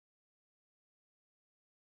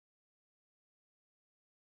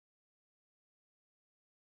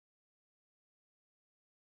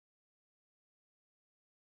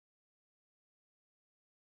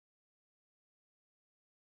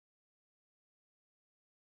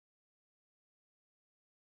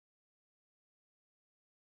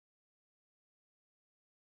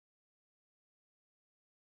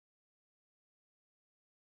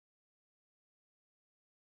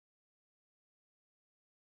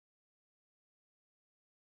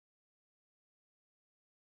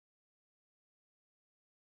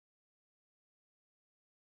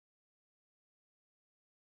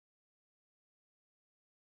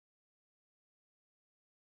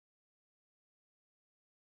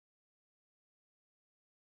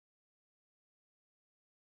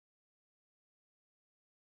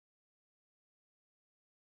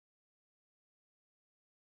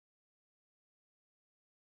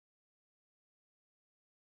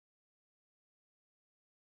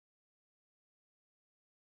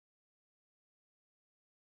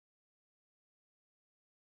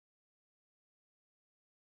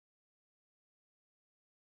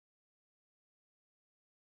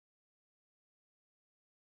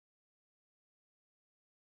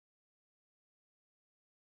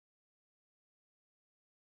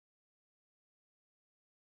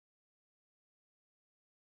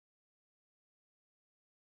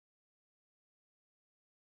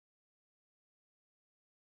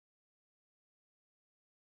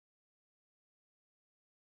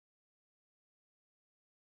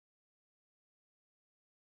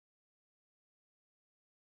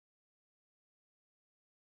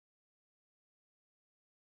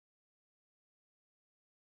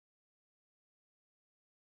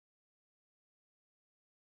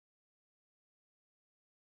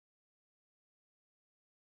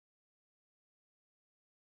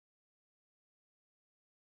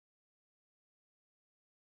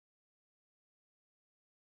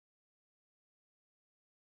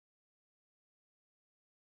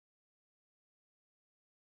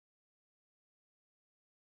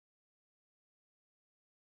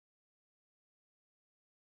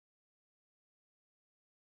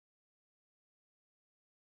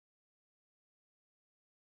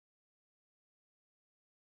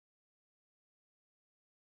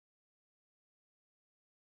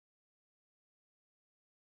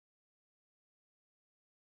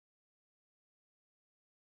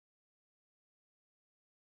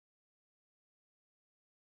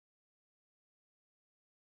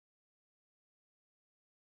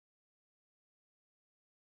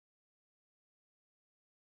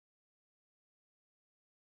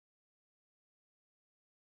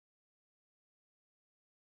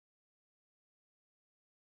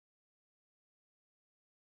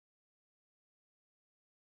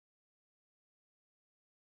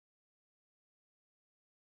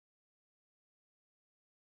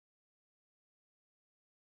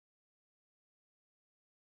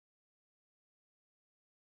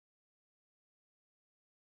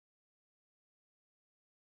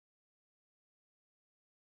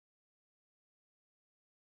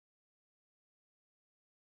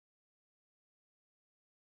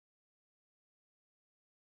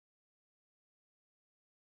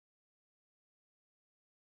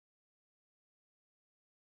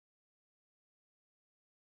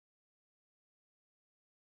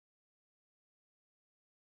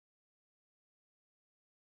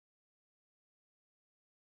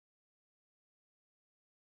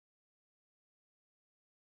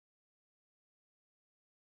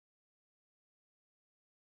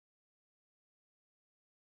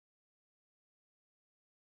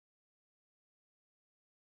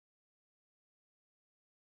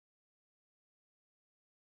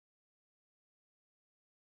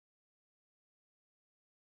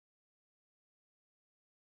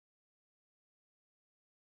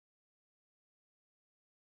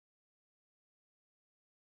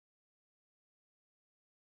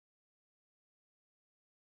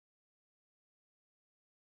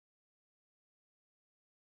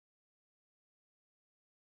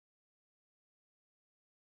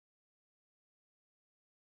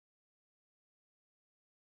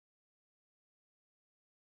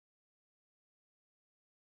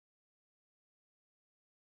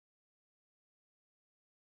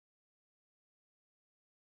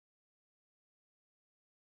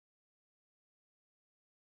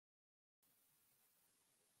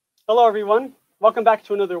Hello, everyone. Welcome back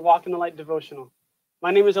to another Walk in the Light devotional.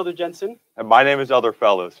 My name is Elder Jensen. And my name is Elder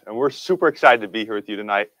Fellows, and we're super excited to be here with you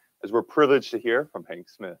tonight as we're privileged to hear from Hank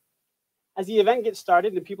Smith. As the event gets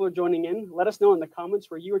started and people are joining in, let us know in the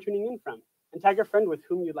comments where you are tuning in from, and tag a friend with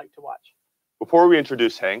whom you'd like to watch. Before we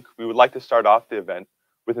introduce Hank, we would like to start off the event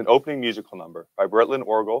with an opening musical number by Brigham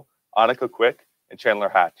Orgel, Annika Quick, and Chandler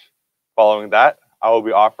Hatch. Following that, I will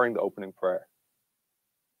be offering the opening prayer.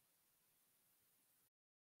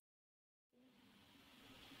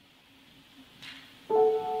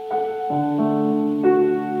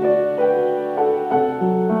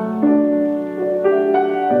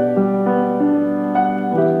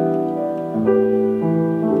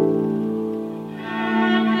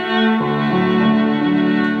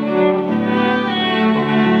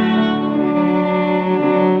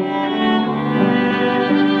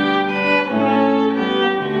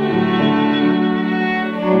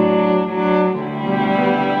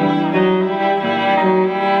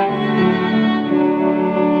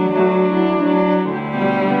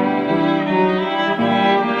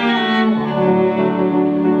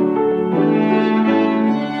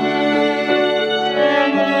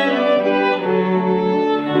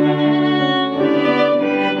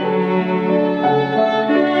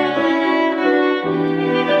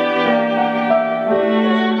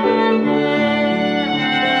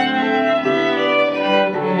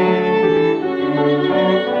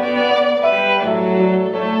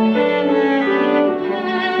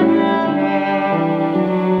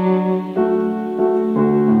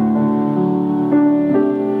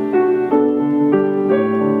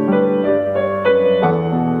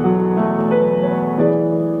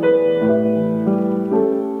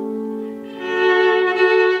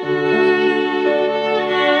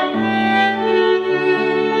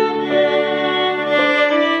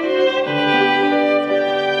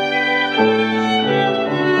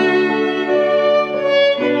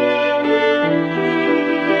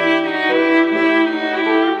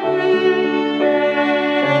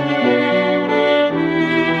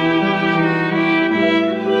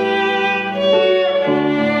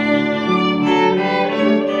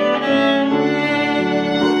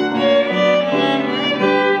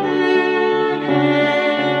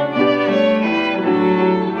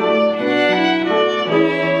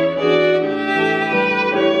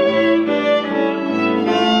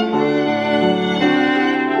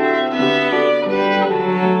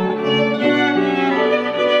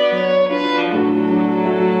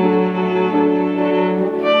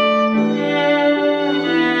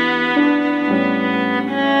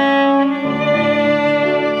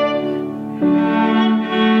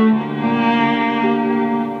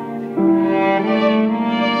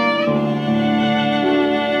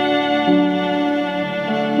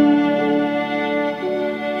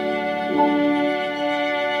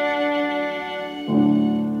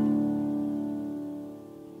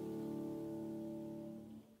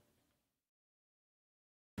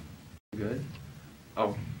 Good? Oh.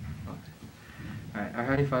 Okay. Alright, our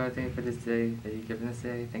Heavenly Father, thank you for this day that you've given us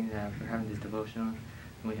today. Thank you for having this devotional.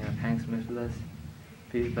 And we have Hank Smith with us.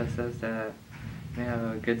 Please bless us that we may have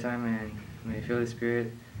a good time and may feel the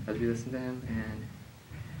Spirit as we listen to him, and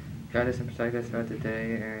guide us and protect us throughout the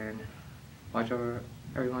day, and watch over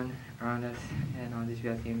everyone around us, and all these we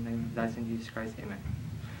ask in the name of Jesus Christ. Amen.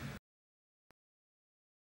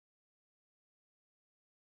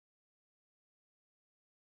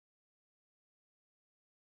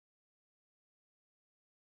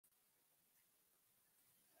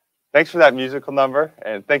 Thanks for that musical number,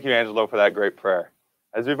 and thank you, Angelo, for that great prayer.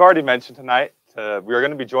 As we've already mentioned tonight, we are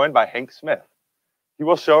going to be joined by Hank Smith. He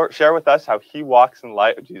will share with us how he walks in the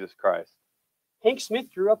light of Jesus Christ. Hank Smith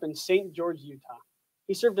grew up in St. George, Utah.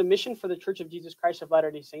 He served a mission for the Church of Jesus Christ of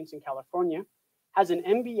Latter-day Saints in California, has an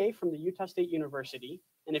MBA from the Utah State University,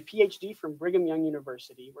 and a PhD from Brigham Young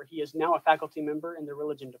University, where he is now a faculty member in the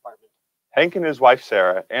religion department. Hank and his wife,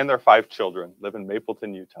 Sara, and their 5 children live in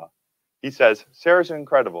Mapleton, Utah. He says, "Sara's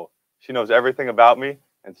incredible. She knows everything about me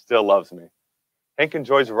and still loves me." Hank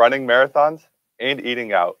enjoys running marathons and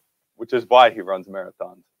eating out, which is why he runs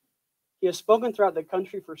marathons. He has spoken throughout the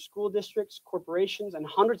country for school districts, corporations, and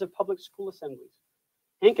hundreds of public school assemblies.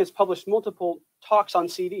 Hank has published multiple talks on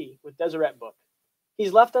CD with Deseret Book.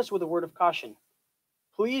 He's left us with a word of caution.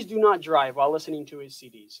 Please do not drive while listening to his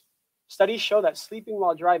CDs. Studies show that sleeping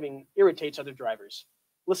while driving irritates other drivers.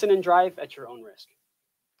 Listen and drive at your own risk.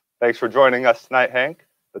 Thanks for joining us tonight, Hank.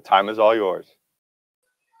 The time is all yours.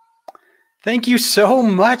 Thank you so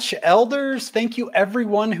much, elders. Thank you,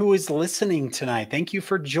 everyone who is listening tonight. Thank you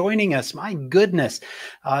for joining us. My goodness,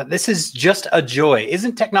 this is just a joy.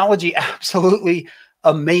 Isn't technology absolutely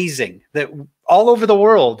amazing that all over the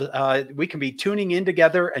world we can be tuning in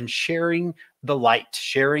together and sharing the light,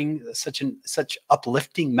 sharing such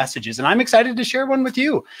uplifting messages. And I'm excited to share one with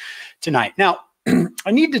you tonight. Now,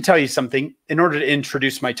 I need to tell you something in order to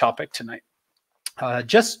introduce my topic tonight.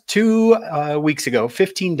 Just 2 weeks ago,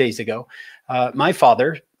 15 days ago, my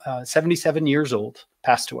father, 77 years old,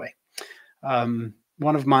 passed away.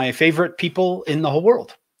 One of my favorite people in the whole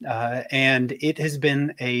world. And it has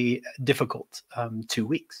been a difficult 2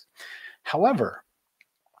 weeks. However,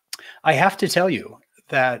 I have to tell you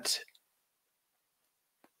that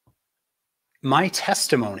my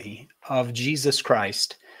testimony of Jesus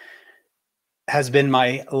Christ has been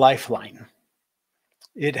my lifeline.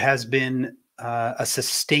 It has been a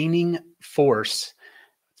sustaining force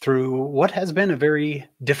through what has been a very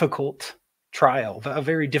difficult trial, a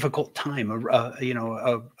very difficult time,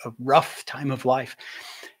 a rough time of life.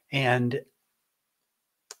 And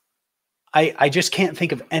I just can't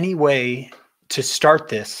think of any way to start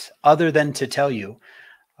this other than to tell you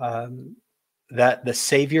that the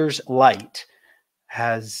Savior's light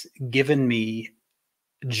has given me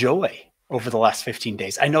joy over the last 15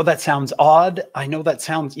 days. I know that sounds odd. I know that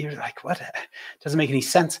sounds, you're like, what? It doesn't make any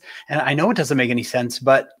sense. And I know it doesn't make any sense,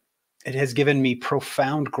 but it has given me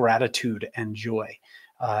profound gratitude and joy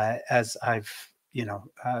as I've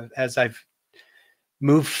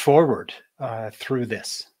moved forward through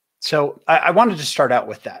this. So I wanted to start out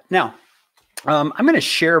with that. Now, I'm going to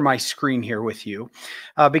share my screen here with you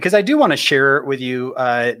because I do want to share with you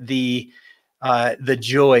the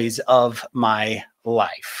joys of my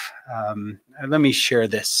life. Let me share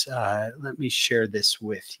this. Let me share this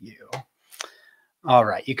with you. All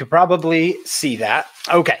right. You could probably see that.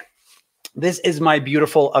 Okay. This is my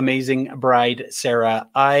beautiful, amazing bride, Sara.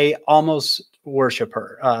 I almost worship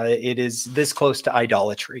her. It is this close to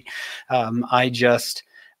idolatry. I just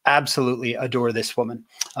absolutely adore this woman.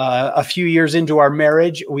 A few years into our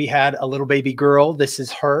marriage, we had a little baby girl. This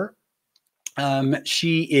is her.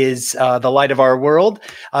 She is the light of our world.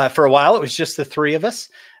 For a while, it was just the three of us.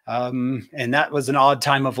 And that was an odd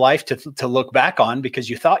time of life to look back on because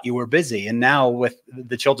you thought you were busy. And now with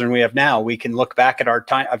the children we have now, we can look back at our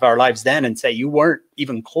time of our lives then and say, you weren't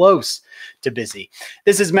even close to busy.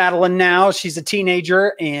 This is Madeline now. She's a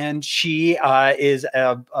teenager and she is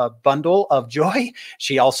a bundle of joy.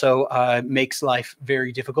 She also makes life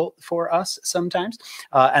very difficult for us sometimes.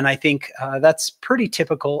 And I think that's pretty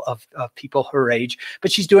typical of people her age,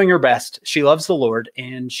 but she's doing her best. She loves the Lord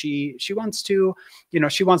and she wants to,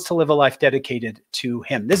 she wants to live a life dedicated to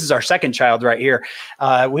him. This is our second child right here.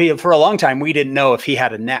 For a long time, we didn't know if he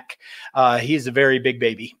had a neck. He's a very big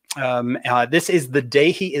baby. This is the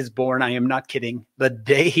day he is born. I am not kidding. The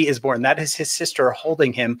day he is born. That is his sister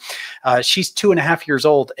holding him. She's 2.5 years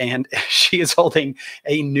old and she is holding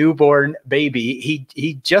a newborn baby.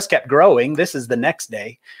 He just kept growing. This is the next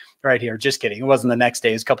day right here. Just kidding. It wasn't the next day.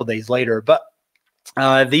 It was a couple days later, but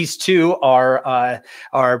these two are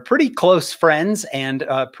pretty close friends and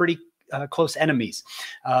pretty close enemies.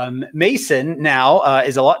 Mason now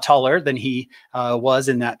is a lot taller than he was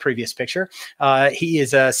in that previous picture. He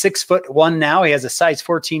is a 6'1" now. He has a size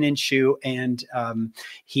 14-inch shoe, and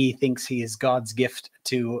he thinks he is God's gift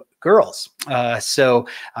to girls. So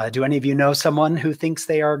do any of you know someone who thinks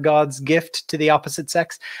they are God's gift to the opposite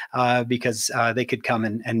sex? Because they could come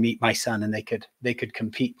and meet my son and they could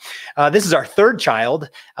compete. This is our third child.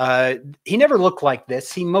 He never looked like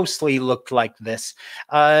this. He mostly looked like this.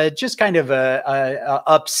 Just kind of a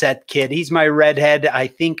upset kid. He's my redhead. I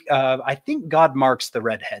think God marks the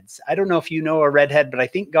redheads. I don't know if you know a redhead, but I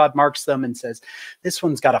think God marks them and says, this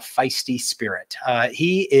one's got a feisty spirit.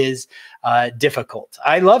 He is difficult.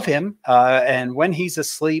 I love him. And when he's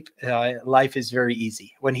asleep, life is very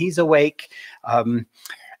easy. When he's awake,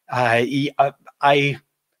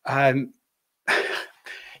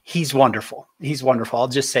 he's wonderful. He's wonderful. I'll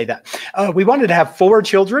just say that. We wanted to have 4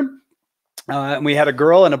 children. And we had a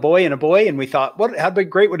girl and a boy and a boy. And we thought, how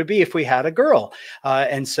great would it be if we had a girl?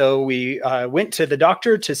 And so we went to the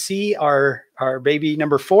doctor to see our baby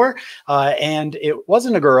number 4. And it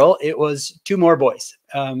wasn't a girl. It was 2 more boys.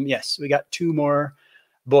 Yes, we got 2 more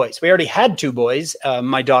boys. We already had 2 boys.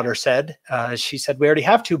 My daughter said, she said, we already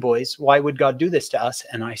have 2 boys. Why would God do this to us?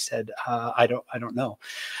 And I said, I don't know.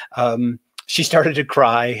 She started to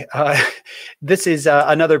cry. This is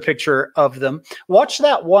another picture of them. Watch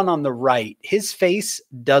that one on the right. His face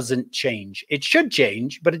doesn't change. It should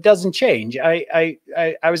change, but it doesn't change. I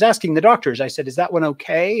was asking the doctors, I said, is that one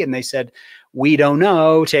okay? And they said, we don't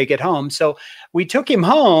know, take it home. So we took him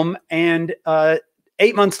home and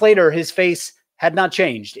 8 months later, his face had not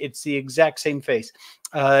changed. It's the exact same face.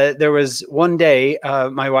 There was one day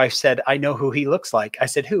my wife said, I know who he looks like. I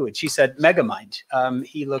said, who? And she said, Megamind.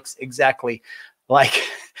 He looks exactly like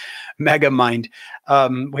Megamind.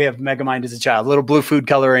 We have Megamind as a child, little blue food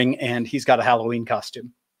coloring, and he's got a Halloween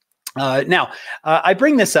costume. Now, I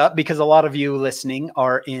bring this up because a lot of you listening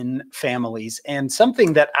are in families, and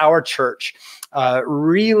something that our church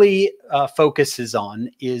really focuses on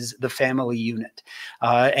is the family unit.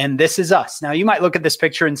 And this is us. Now, you might look at this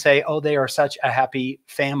picture and say, oh, they are such a happy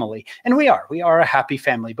family. And we are a happy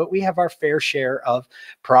family, but we have our fair share of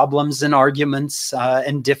problems and arguments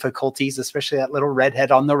and difficulties, especially that little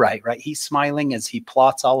redhead on the right? He's smiling as he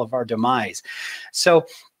plots all of our demise. So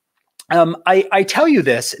I tell you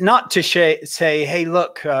this not to say, hey,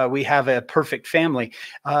 look, we have a perfect family,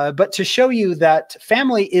 but to show you that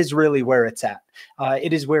family is really where it's at.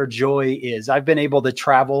 It is where joy is. I've been able to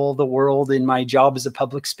travel the world in my job as a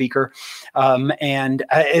public speaker, and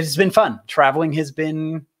it's been fun. Traveling has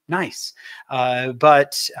been nice.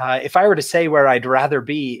 But if I were to say where I'd rather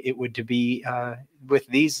be, it would to be with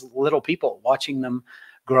these little people, watching them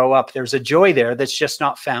grow up. There's a joy there that's just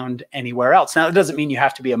not found anywhere else. Now, it doesn't mean you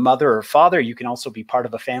have to be a mother or father. You can also be part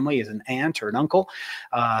of a family as an aunt or an uncle,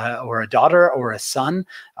 or a daughter or a son.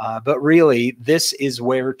 But really, this is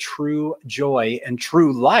where true joy and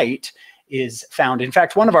true light is found. In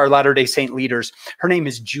fact, one of our Latter-day Saint leaders, her name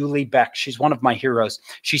is Julie Beck. She's one of my heroes.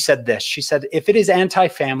 She said this. She said, if it is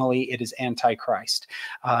anti-family, it is anti-Christ.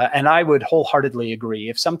 And I would wholeheartedly agree.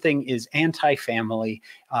 If something is anti-family,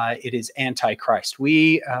 it is anti-Christ.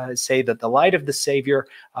 We say that the light of the Savior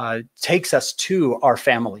takes us to our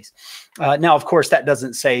families. Now, of course, that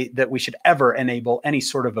doesn't say that we should ever enable any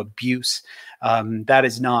sort of abuse. That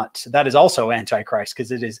is also anti-Christ,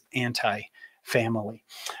 because it is anti-family.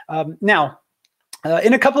 Now,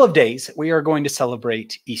 in a couple of days, we are going to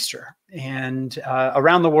celebrate Easter. And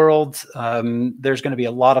around the world, there's going to be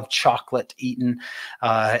a lot of chocolate eaten,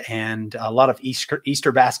 and a lot of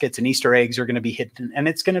Easter baskets and Easter eggs are going to be hidden. And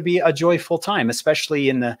it's going to be a joyful time, especially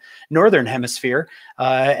in the Northern Hemisphere,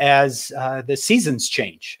 as the seasons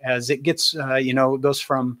change, as it gets, it goes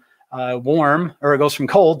from warm, or it goes from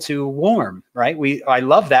cold to warm, right? I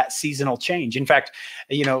love that seasonal change. In fact,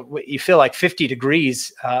 you feel like 50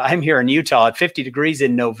 degrees. I'm here in Utah. At 50 degrees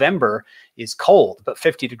in November is cold, but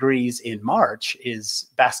 50 degrees in March is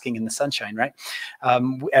basking in the sunshine, right?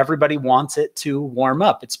 Everybody wants it to warm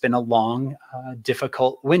up. It's been a long,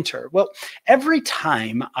 difficult winter. Well, every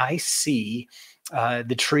time I see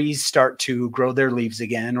the trees start to grow their leaves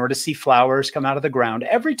again, or to see flowers come out of the ground,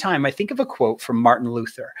 every time I think of a quote from Martin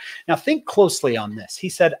Luther. Now, think closely on this. He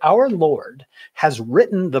said, our Lord has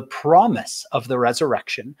written the promise of the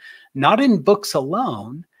resurrection, not in books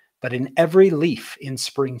alone, but in every leaf in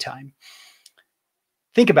springtime.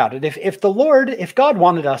 Think about it. If God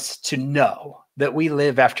wanted us to know that we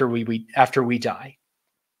live after we die,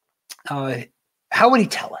 how would he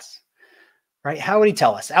tell us? Right? How would he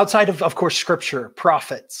tell us? Outside of course, scripture,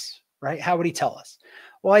 prophets, right? How would he tell us?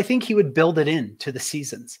 Well, I think he would build it into the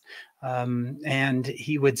seasons. And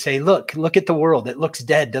he would say, look at the world. It looks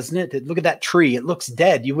dead, doesn't it? Look at that tree. It looks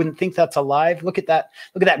dead. You wouldn't think that's alive. Look at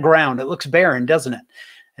that ground. It looks barren, doesn't it?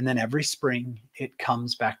 And then every spring it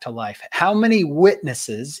comes back to life. How many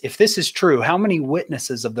witnesses, if this is true, how many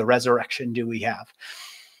witnesses of the resurrection do we have?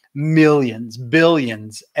 Millions,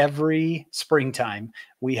 billions. Every springtime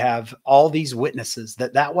we have all these witnesses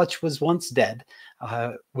that which was once dead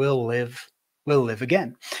will live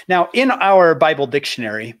again. Now, in our Bible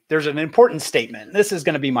dictionary, there's an important statement. This is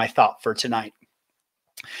going to be my thought for tonight.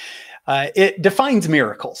 It defines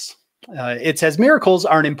miracles. It says miracles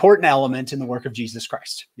are an important element in the work of Jesus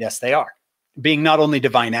Christ. Yes, they are, being not only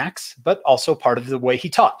divine acts, but also part of the way he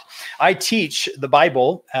taught. I teach the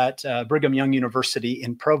Bible at Brigham Young University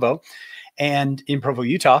in Provo,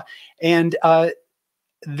 Utah. And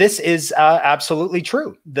this is absolutely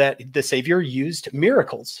true, that the Savior used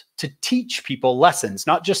miracles to teach people lessons,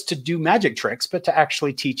 not just to do magic tricks, but to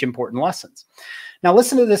actually teach important lessons. Now,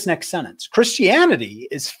 listen to this next sentence. Christianity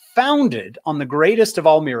is founded on the greatest of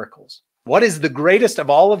all miracles. What is the greatest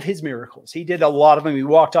of all of his miracles? He did a lot of them. He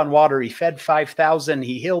walked on water. He fed 5,000.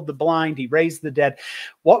 He healed the blind. He raised the dead.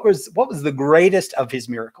 What was the greatest of his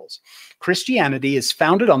miracles? Christianity is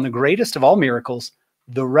founded on the greatest of all miracles,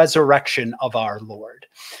 the resurrection of our Lord.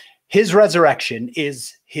 His resurrection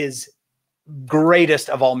is his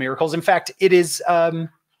greatest of all miracles. In fact, it is a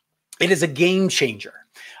game changer.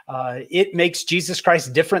 It makes Jesus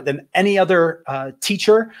Christ different than any other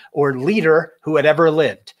teacher or leader who had ever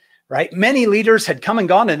lived. Right? Many leaders had come and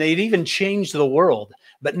gone, and they'd even changed the world,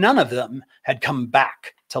 but none of them had come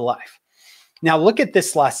back to life. Now look at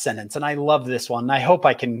this last sentence, and I love this one. I hope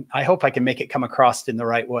I can make it come across in the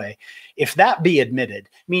right way. If that be admitted,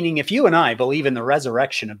 meaning if you and I believe in the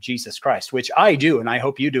resurrection of Jesus Christ, which I do, and I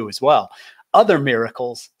hope you do as well, other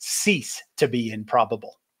miracles cease to be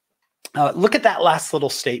improbable. Look at that last little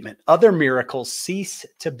statement. Other miracles cease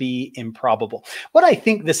to be improbable. What I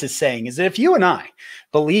think this is saying is that if you and I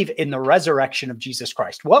believe in the resurrection of Jesus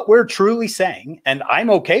Christ, what we're truly saying, and I'm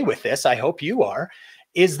okay with this, I hope you are,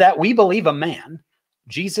 is that we believe a man,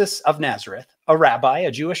 Jesus of Nazareth, a rabbi,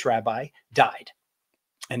 a Jewish rabbi, died.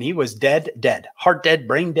 And he was dead, heart dead,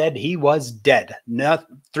 brain dead. He was dead.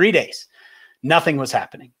 3 days. Nothing was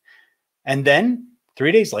happening. And then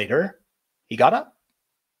 3 days later, he got up.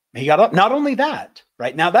 He got up. Not only that,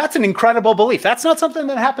 right? Now, that's an incredible belief. That's not something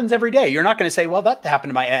that happens every day. You're not going to say, well, that happened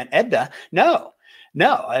to my Aunt Edna. No.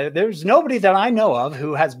 There's nobody that I know of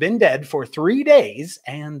who has been dead for 3 days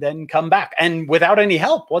and then come back and without any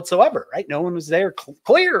help whatsoever, right? No one was there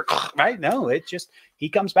clear, right? No, he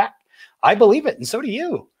comes back. I believe it, and so do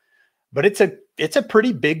you. But it's a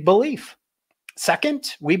pretty big belief.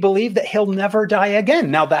 Second, we believe that he'll never die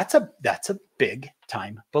again. Now, that's a big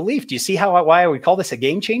time belief. Do you see why we call this a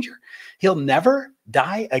game changer? He'll never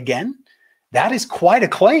die again. That is quite a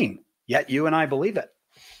claim, yet you and I believe it.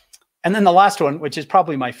 And then the last one, which is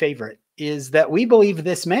probably my favorite, is that we believe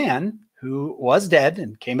this man who was dead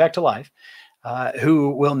and came back to life, who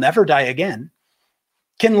will never die again,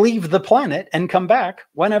 can leave the planet and come back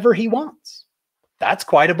whenever he wants. That's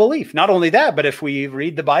quite a belief. Not only that, but if we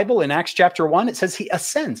read the Bible in Acts chapter 1, it says he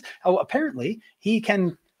ascends. Oh, apparently he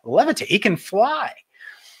can levitate. He can fly.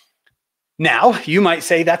 Now, you might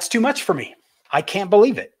say that's too much for me. I can't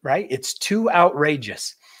believe it, right? It's too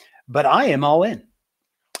outrageous. But I am all in.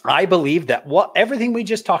 I believe that everything we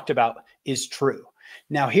just talked about is true.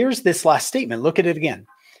 Now, here's this last statement. Look at it again.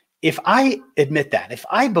 If I admit that, if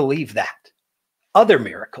I believe that, other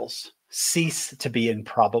miracles cease to be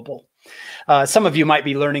improbable. Some of you might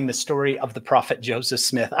be learning the story of the prophet Joseph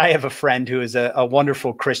Smith. I have a friend who is a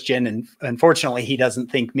wonderful Christian, and unfortunately, he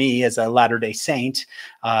doesn't think me as a Latter-day Saint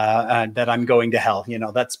that I'm going to hell. You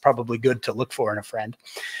know, that's probably good to look for in a friend.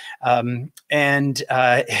 And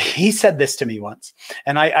he said this to me once,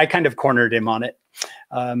 and I kind of cornered him on it.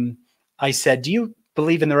 I said, "Do you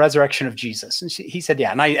believe in the resurrection of Jesus?" And he said,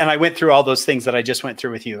 "Yeah." And I went through all those things that I just went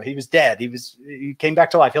through with you. He was dead. He came back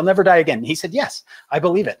to life. He'll never die again. And he said, "Yes, I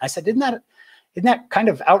believe it." I said, "Isn't that kind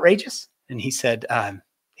of outrageous?" And he said,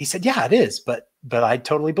 "Yeah, it is, but I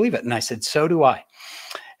totally believe it." And I said, "So do I."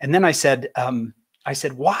 And then I said,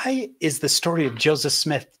 "Why is the story of Joseph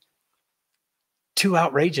Smith too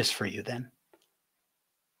outrageous for you then?"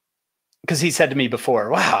 Because he said to me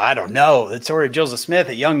before, "Wow, I don't know. The story of Joseph Smith,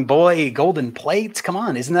 a young boy, golden plates. Come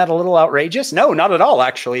on, isn't that a little outrageous?" No, not at all,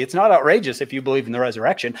 actually. It's not outrageous if you believe in the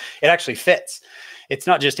resurrection. It actually fits. It's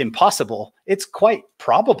not just impossible. It's quite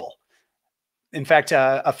probable. In fact,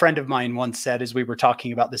 a friend of mine once said, as we were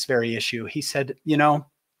talking about this very issue, he said, "You know,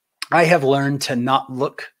 I have learned to not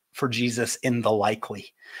look for Jesus in the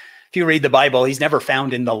likely." If you read the Bible, he's never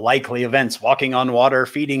found in the likely events, walking on water,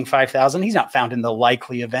 feeding 5,000. He's not found in the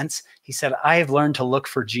likely events. He said, "I have learned to look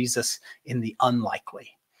for Jesus in the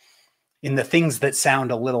unlikely, in the things that sound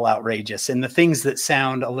a little outrageous, in the things that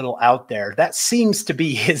sound a little out there." That seems to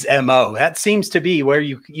be his MO. That seems to be where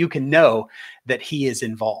you can know that he is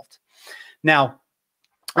involved. Now,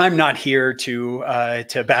 I'm not here to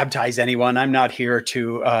baptize anyone. I'm not here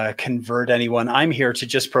to convert anyone. I'm here to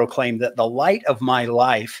just proclaim that the light of my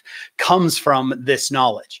life comes from this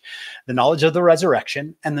knowledge, the knowledge of the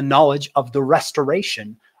resurrection and the knowledge of the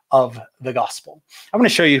restoration of the gospel. I want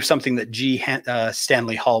to show you something that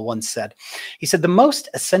Stanley Hall once said. He said, "The most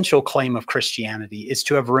essential claim of Christianity is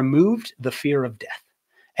to have removed the fear of death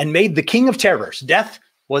and made the king of terrors." Death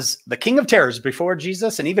was the king of terrors before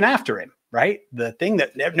Jesus and even after him, right? The thing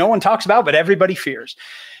that no one talks about, but everybody fears.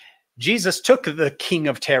 Jesus took the king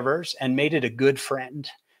of terrors and made it a good friend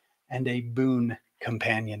and a boon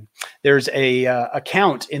companion. There's a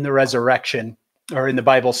account in the resurrection, or in the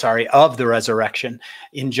Bible, sorry, of the resurrection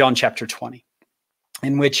in John chapter 20,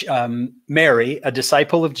 in which Mary, a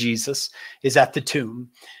disciple of Jesus, is at the tomb.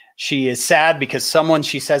 She is sad because someone,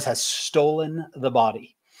 she says, has stolen the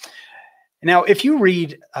body. Now, if you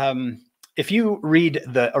read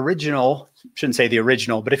the original, shouldn't say the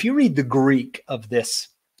original, but if you read the Greek of this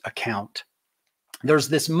account, there's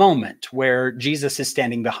this moment where Jesus is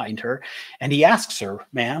standing behind her and he asks her,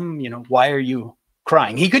 "Ma'am, you know, why are you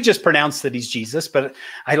crying?" He could just pronounce that he's Jesus, but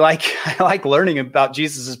I like learning about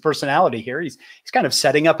Jesus's personality here. He's kind of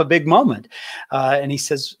setting up a big moment. And he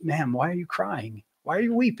says, "Ma'am, why are you crying? Why are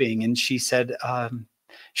you weeping?" And she said,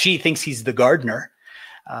 she thinks he's the gardener.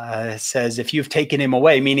 says, if you've taken him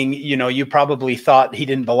away, meaning, you probably thought he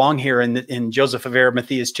didn't belong here in Joseph of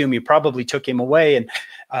Arimathea's tomb. You probably took him away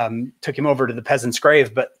and took him over to the peasant's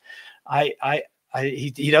grave. But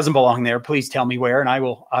he doesn't belong there. Please tell me where, and I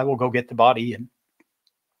will go get the body. And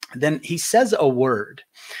then he says a word.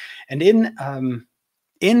 And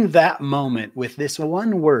in that moment, with this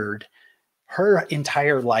one word, her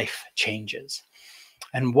entire life changes.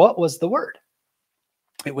 And what was the word?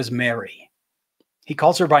 It was Mary. He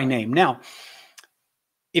calls her by name. Now,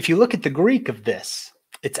 if you look at the Greek of this,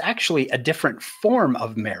 it's actually a different form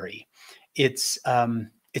of Mary. It's a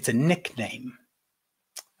nickname,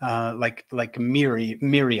 like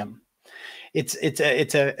Miriam. It's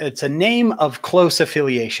a name of close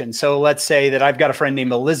affiliation. So let's say that I've got a friend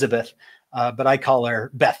named Elizabeth, but I call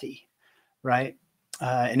her Bethy, right?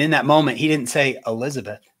 And in that moment, he didn't say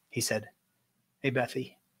Elizabeth. He said, "Hey,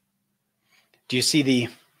 Bethy." Do you see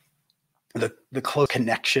the close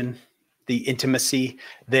connection, the intimacy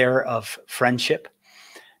there of friendship?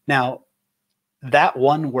 Now, that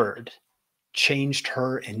one word changed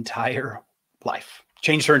her entire life,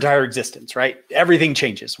 changed her entire existence, right? Everything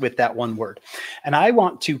changes with that one word. And I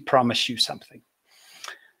want to promise you something.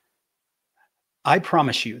 I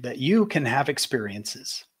promise you that you can have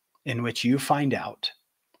experiences in which you find out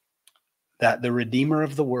that the Redeemer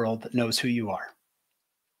of the world knows who you are.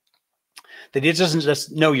 That he doesn't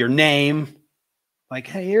just know your name, like,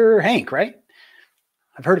 hey, you're Hank, right?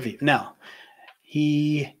 I've heard of you. No,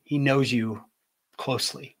 he knows you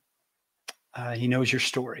closely. He knows your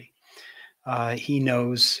story. He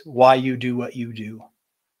knows why you do what you do.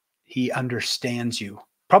 He understands you,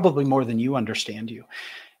 probably more than you understand you.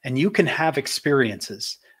 And you can have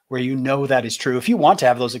experiences where you know that is true. If you want to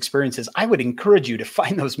have those experiences, I would encourage you to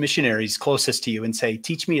find those missionaries closest to you and say,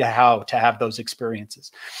 teach me how to have those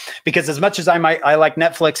experiences. Because as much as I like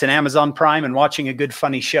Netflix and Amazon Prime and watching a good,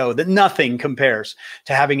 funny show, that nothing compares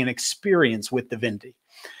to having an experience with divinity.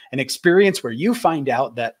 An experience where you find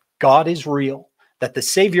out that God is real, that the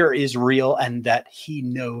Savior is real, and that he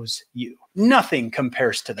knows you. Nothing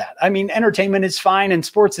compares to that. I mean, entertainment is fine and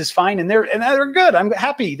sports is fine, and they're good. I'm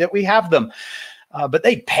happy that we have them. But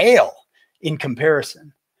they pale in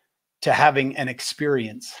comparison to having an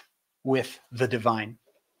experience with the divine.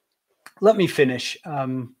 Let me finish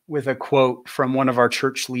with a quote from one of our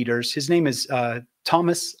church leaders. His name is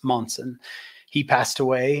Thomas Monson. He passed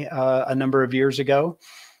away a number of years ago.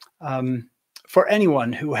 For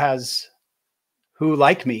anyone who,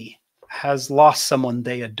 like me, has lost someone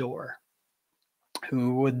they adore,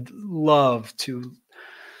 who would love to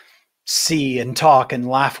see and talk and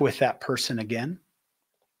laugh with that person again,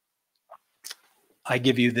 I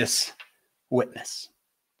give you this witness.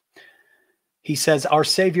 He says, our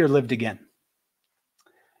Savior lived again.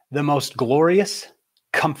 The most glorious,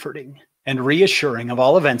 comforting, and reassuring of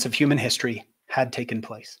all events of human history had taken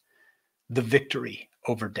place. The victory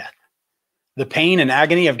over death. The pain and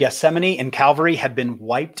agony of Gethsemane and Calvary had been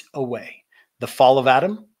wiped away. The fall of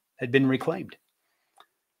Adam had been reclaimed.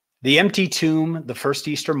 The empty tomb, the first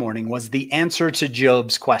Easter morning, was the answer to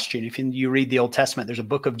Job's question. If you read the Old Testament, there's a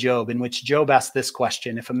book of Job in which Job asked this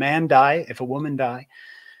question: if a man die, if a woman die,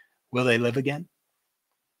 will they live again?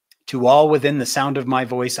 To all within the sound of my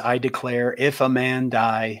voice, I declare, if a man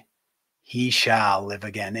die, he shall live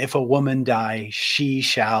again. If a woman die, she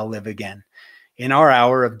shall live again. In our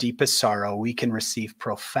hour of deepest sorrow, we can receive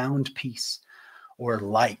profound peace or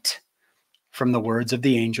light from the words of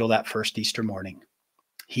the angel that first Easter morning.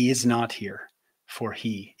 He is not here, for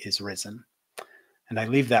he is risen. And I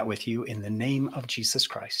leave that with you in the name of Jesus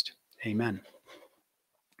Christ. Amen.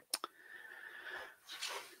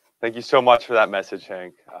 Thank you so much for that message,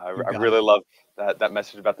 Hank. I really love that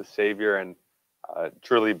message about the Savior, and it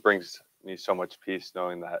truly brings me so much peace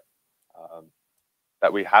knowing that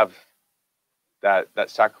that we have that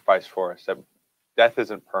sacrifice for us, that death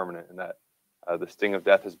isn't permanent, and that the sting of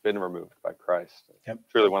death has been removed by Christ. Yep.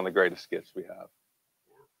 Truly one of the greatest gifts we have.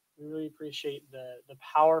 We really appreciate the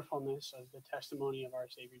powerfulness of the testimony of our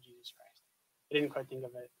Savior Jesus Christ. I didn't quite think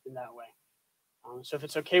of it in that way. So if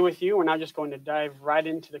it's okay with you, we're now just going to dive right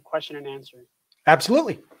into the question and answer.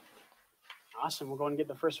 Absolutely. Awesome. We'll go and get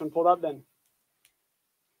the first one pulled up then.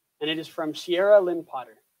 And it is from Sierra Lynn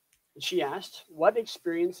Potter. And she asked, what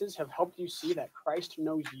experiences have helped you see that Christ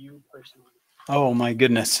knows you personally? Oh my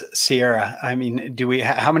goodness, Sierra. I mean,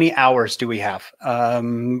 how many hours do we have?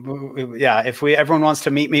 Yeah, if everyone wants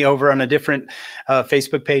to meet me over on a different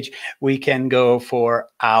Facebook page, we can go for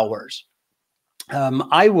hours.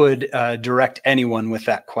 I would direct anyone with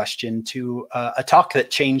that question to a talk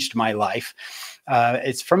that changed my life.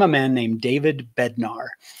 It's from a man named David Bednar,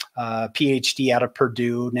 PhD out of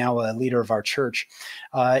Purdue, now a leader of our church,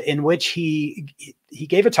 in which he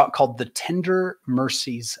gave a talk called "The Tender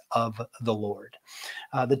Mercies of the Lord."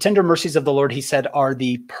 The tender mercies of the Lord, he said, are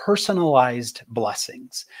the personalized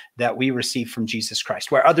blessings that we receive from Jesus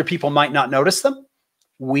Christ. Where other people might not notice them,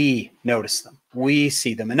 we notice them. We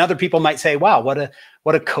see them. And other people might say, wow, what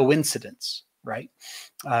a coincidence, right?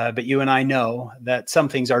 But you and I know that some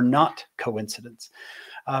things are not coincidence.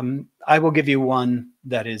 I will give you one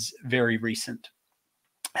that is very recent.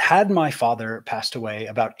 Had my father passed away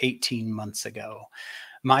about 18 months ago,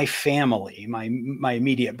 my family, my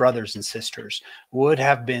immediate brothers and sisters would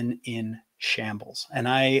have been in shambles. And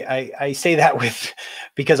I say that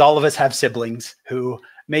because all of us have siblings who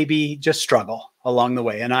maybe just struggle along the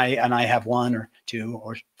way. And I have one or two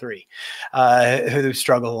or three who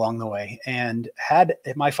struggle along the way. And had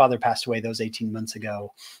my father passed away those 18 months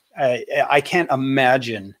ago, I can't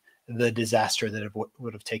imagine the disaster that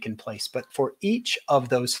would have taken place. But for each of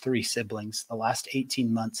those three siblings, the last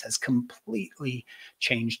 18 months has completely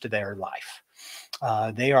changed their life.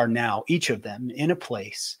 They are now, each of them, in a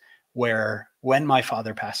place where when my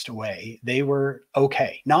father passed away, they were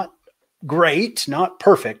okay. Not great, not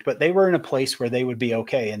perfect, but they were in a place where they would be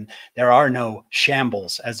okay. And there are no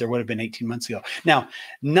shambles as there would have been 18 months ago. Now,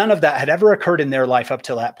 none of that had ever occurred in their life up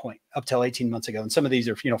till that point, up till 18 months ago. And some of these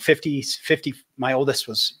are, 50, my oldest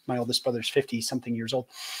brother's 50 something years old.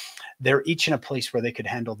 They're each in a place where they could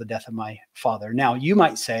handle the death of my father. Now, you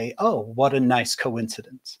might say, oh, what a nice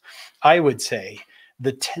coincidence. I would say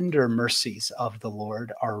the tender mercies of the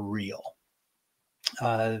Lord are real.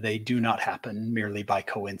 They do not happen merely by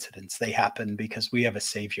coincidence. They happen because we have a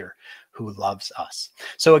Savior who loves us.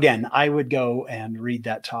 So again, I would go and read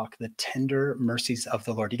that talk, The Tender Mercies of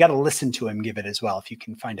the Lord. You got to listen to him give it as well. If you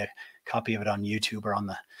can find a copy of it on YouTube or on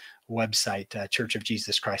the website,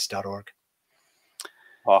 churchofjesuschrist.org.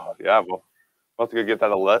 Oh, yeah. Well, we'll have to give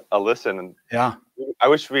that a listen. And yeah, I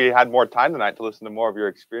wish we had more time tonight to listen to more of your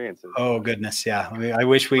experiences. Oh, goodness. Yeah. I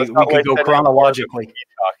wish we could go chronologically.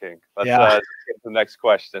 Talking. Let's get to the next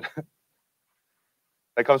question.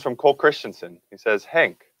 That comes from Cole Christensen. He says,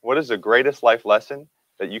 Hank, what is the greatest life lesson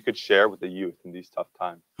that you could share with the youth in these tough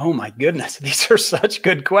times? Oh, my goodness. These are such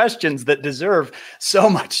good questions that deserve so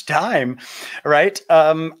much time, right?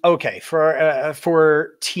 Okay.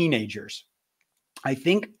 For teenagers, I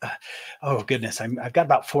think, oh goodness, I've got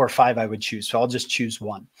about 4 or 5 I would choose. So I'll just choose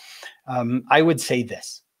one. I would say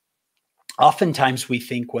this. Oftentimes we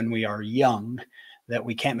think when we are young that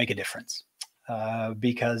we can't make a difference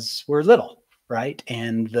because we're little, right?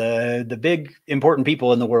 And the big important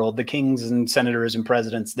people in the world, the kings and senators and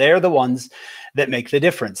presidents, they're the ones that make the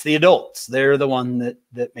difference. The adults, they're the one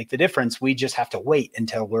that make the difference. We just have to wait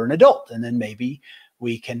until we're an adult and then maybe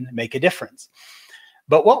we can make a difference.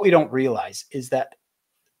 But what we don't realize is that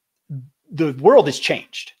the world has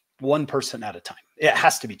changed one person at a time. It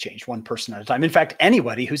has to be changed one person at a time. In fact,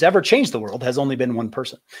 anybody who's ever changed the world has only been one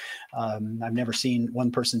person. I've never seen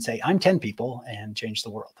one person say, I'm 10 people and change the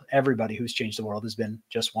world. Everybody who's changed the world has been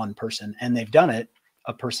just one person, and they've done it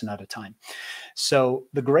a person at a time. So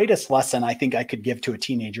the greatest lesson I think I could give to a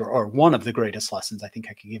teenager, or one of the greatest lessons I think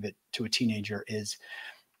I could give it to a teenager, is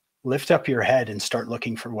lift up your head and start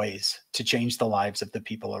looking for ways to change the lives of the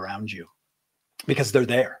people around you, because they're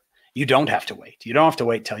there. You don't have to wait. You don't have to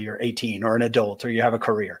wait till you're 18 or an adult or you have a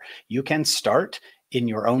career. You can start in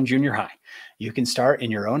your own junior high. You can start in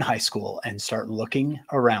your own high school and start looking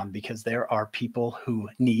around, because there are people who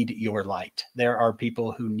need your light. There are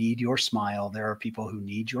people who need your smile. There are people who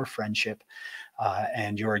need your friendship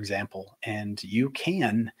and your example. And you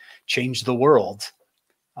can change the world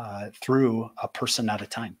through a person at a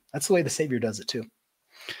time. That's the way the Savior does it too.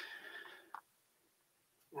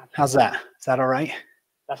 How's that? Is that all right?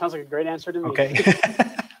 That sounds like a great answer to me. Okay.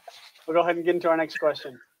 We'll go ahead and get into our next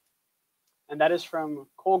question. And that is from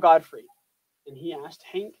Cole Godfrey. And he asked,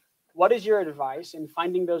 Hank, what is your advice in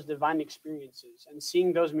finding those divine experiences and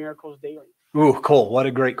seeing those miracles daily? Ooh, Cole, what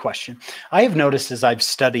a great question. I have noticed as I've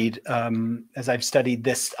studied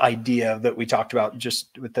this idea that we talked about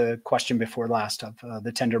just with the question before last of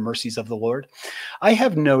the tender mercies of the Lord, I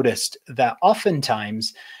have noticed that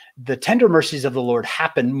oftentimes the tender mercies of the Lord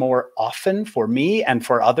happen more often for me and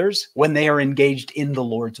for others when they are engaged in the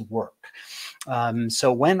Lord's work.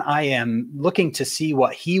 So when I am looking to see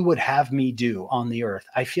what he would have me do on the earth,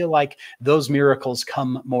 I feel like those miracles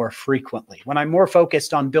come more frequently. When I'm more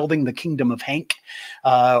focused on building the kingdom of Hank,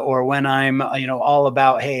 or when I'm, all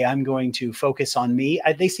about, hey, I'm going to focus on me,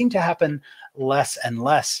 they seem to happen less and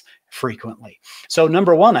less frequently. So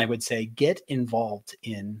number one, I would say, get involved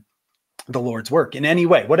in the Lord's work in any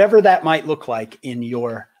way, whatever that might look like in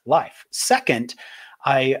your life. Second,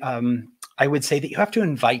 I would say that you have to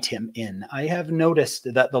invite him in. I have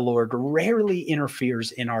noticed that the Lord rarely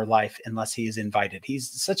interferes in our life unless he is invited. He's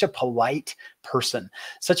such a polite person,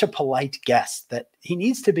 such a polite guest that he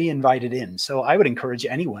needs to be invited in. So I would encourage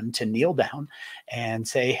anyone to kneel down and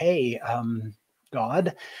say, hey,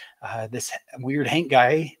 God, this weird Hank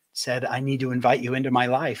guy said, I need to invite you into my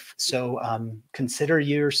life. So consider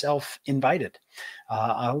yourself invited.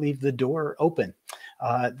 I'll leave the door open.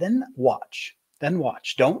 Then watch.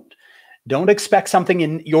 Don't expect something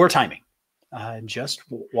in your timing. Just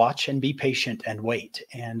watch and be patient and wait.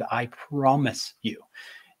 And I promise you,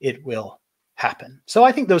 it will happen. So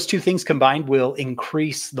I think those two things combined will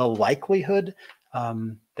increase the likelihood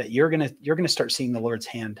that you're gonna start seeing the Lord's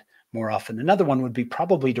hand more often. Another one would be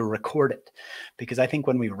probably to record it, because I think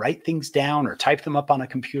when we write things down or type them up on a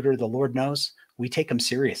computer, the Lord knows we take them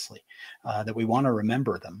seriously, that we want to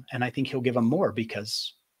remember them. And I think he'll give them more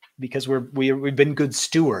because we've been good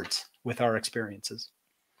stewards with our experiences.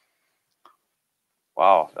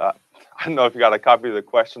 Wow. I don't know if you got a copy of the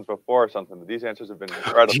questions before or something, but these answers have been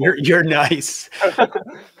incredible. You're nice.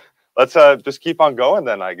 Let's just keep on going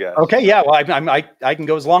then, I guess. Okay. Yeah. Well, I can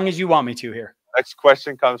go as long as you want me to here. Next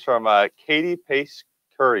question comes from Katie Pace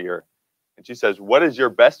Courier. And she says, what is your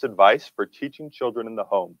best advice for teaching children in the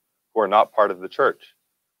home who are not part of the church?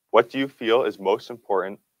 What do you feel is most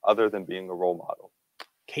important other than being a role model?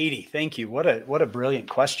 Katie, thank you. What a brilliant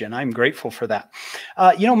question. I'm grateful for that.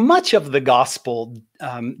 Much of the gospel,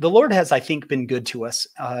 the Lord has, I think, been good to us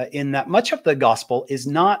in that much of the gospel is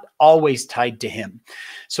not always tied to him.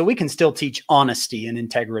 So we can still teach honesty and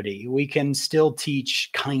integrity. We can still teach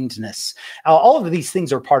kindness. All of these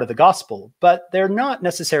things are part of the gospel, but they're not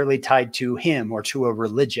necessarily tied to him or to a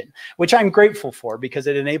religion, which I'm grateful for because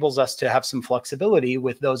it enables us to have some flexibility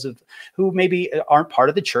with those who maybe aren't part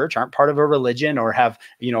of the church, aren't part of a religion, or have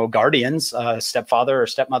guardians, stepfather or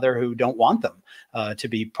stepmother who don't want them to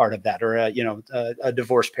be part of that, or a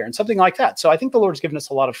divorced parent, something like that. So I think the Lord's given us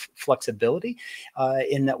a lot of flexibility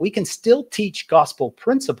in that we can still teach gospel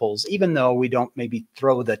principles, even though we don't maybe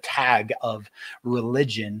throw the tag of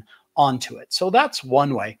religion onto it. So that's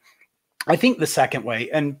one way. I think the second way,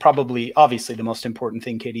 and probably obviously the most important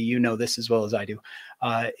thing, Katie, you know this as well as I do,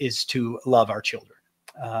 is to love our children.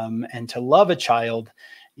 And to love a child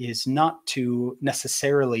is not to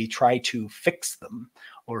necessarily try to fix them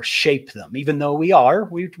or shape them, even though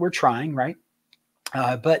we're trying, right?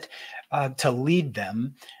 But to lead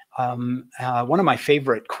them. One of my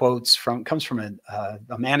favorite quotes comes from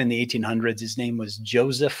a man in the 1800s. His name was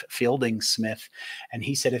Joseph Fielding Smith. And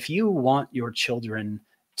he said, if you want your children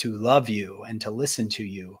to love you and to listen to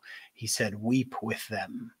you, he said, weep with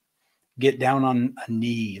them. Get down on a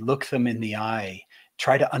knee, look them in the eye,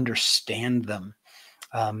 try to understand them.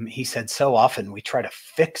 He said, so often we try to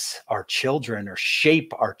fix our children or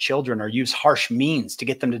shape our children or use harsh means to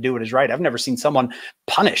get them to do what is right. I've never seen someone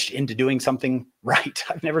punished into doing something right.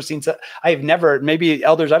 Maybe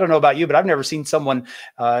elders, I don't know about you, but I've never seen someone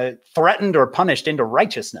threatened or punished into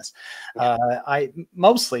righteousness.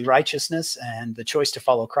 Mostly righteousness and the choice to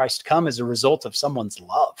follow Christ come as a result of someone's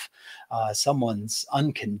love, someone's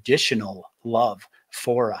unconditional love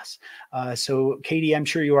for us. So Katie, I'm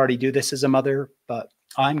sure you already do this as a mother, but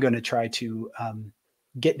I'm going to try to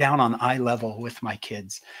get down on eye level with my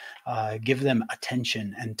kids, give them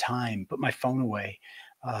attention and time, put my phone away,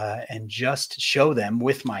 and just show them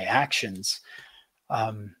with my actions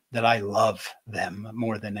that I love them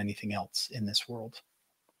more than anything else in this world.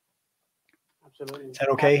 Absolutely. Is that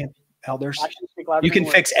okay, elders? You can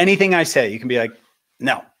fix anything I say. You can be like,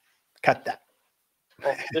 no, cut that.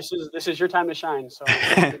 Well, this is your time to shine, so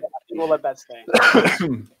I think we'll let that stay.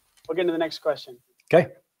 We'll get into the next question. Okay.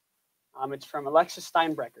 It's from Alexis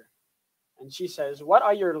Steinbrecker, and she says, what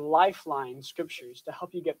are your lifeline scriptures to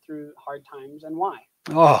help you get through hard times, and why?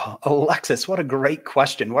 Oh, Alexis, what a great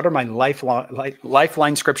question. What are my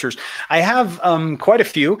lifeline scriptures? I have quite a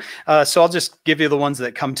few, so I'll just give you the ones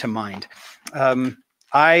that come to mind.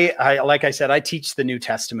 I like I said, I teach the New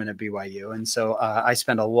Testament at BYU, and so I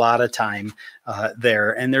spend a lot of time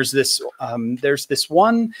there. And there's this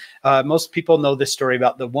one. Most people know this story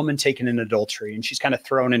about the woman taken in adultery, and she's kind of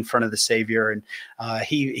thrown in front of the Savior, and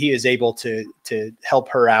he is able to help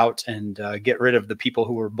her out and get rid of the people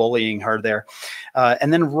who were bullying her there.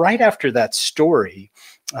 And then right after that story,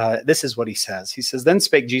 this is what he says. He says, then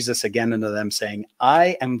spake Jesus again unto them, saying,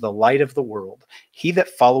 I am the light of the world. He that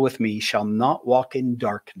followeth me shall not walk in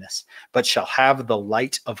darkness, but shall have the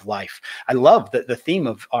light of life. I love that the theme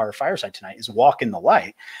of our fireside tonight is walk in the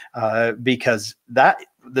light, because that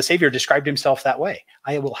the Savior described himself that way.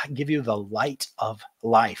 I will give you the light of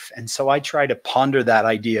life. And so I try to ponder that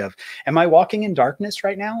idea of, am I walking in darkness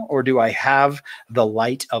right now, or do I have the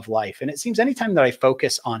light of life? And it seems anytime that I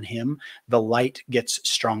focus on him, the light gets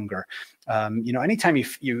stronger. Anytime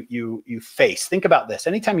you face, think about this,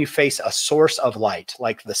 anytime you face a source of light,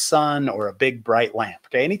 like the sun or a big bright lamp,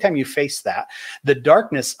 okay, anytime you face that, the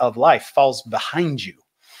darkness of life falls behind you,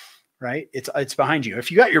 right? It's behind you. If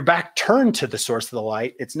you got your back turned to the source of the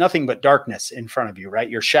light, it's nothing but darkness in front of you, right?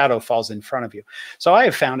 Your shadow falls in front of you. So I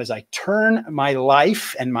have found, as I turn my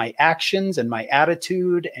life and my actions and my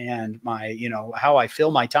attitude and my, how I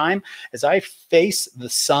fill my time, as I face the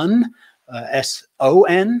sun,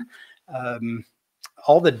 S-O-N,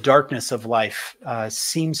 all the darkness of life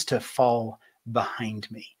seems to fall behind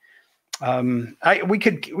me. We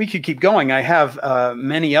could keep going. I have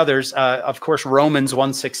many others. Of course, Romans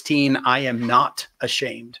 1:16, I am not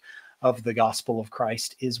ashamed of the gospel of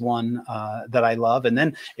Christ, is one that I love. And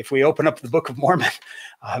then if we open up the Book of Mormon,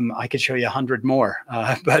 I could show you 100 more.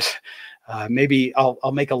 But maybe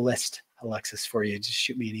I'll make a list, Alexis, for you. Just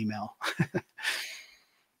shoot me an email.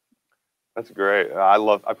 That's great.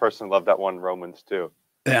 I personally love that one, Romans too.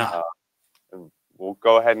 Yeah. And we'll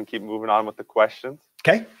go ahead and keep moving on with the questions.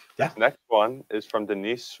 Okay. Yeah. This next one is from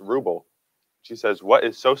Denise Rubel. She says, what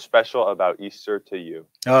is so special about Easter to you?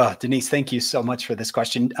 Oh, Denise, thank you so much for this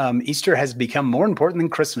question. Easter has become more important than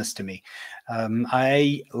Christmas to me.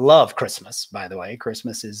 I love Christmas, by the way.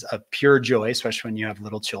 Christmas is a pure joy, especially when you have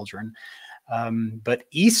little children. But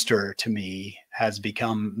Easter to me has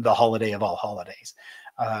become the holiday of all holidays,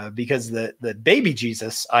 because the baby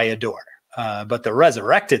Jesus I adore, but the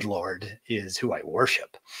resurrected Lord is who I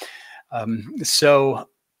worship. So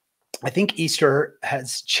I think Easter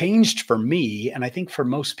has changed for me, and I think for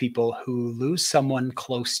most people who lose someone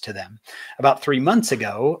close to them. About 3 months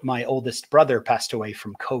ago, my oldest brother passed away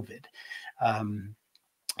from COVID.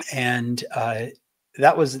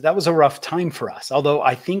 That was a rough time for us, although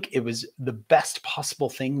I think it was the best possible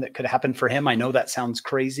thing that could happen for him. I know that sounds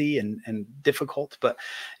crazy and difficult, but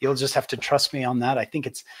you'll just have to trust me on that. I think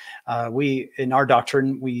it's, in our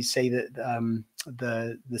doctrine, we say that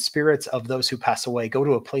the spirits of those who pass away go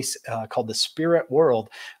to a place called the spirit world,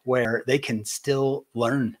 where they can still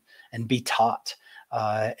learn and be taught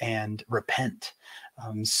and repent.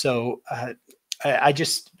 I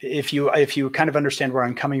just, if you kind of understand where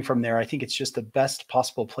I'm coming from there, I think it's just the best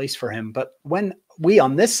possible place for him. But when we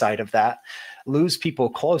on this side of that lose people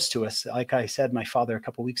close to us, like I said, my father a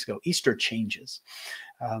couple of weeks ago, Easter changes.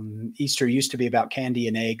 Easter used to be about candy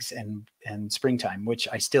and eggs and springtime, which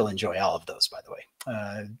I still enjoy all of those, by the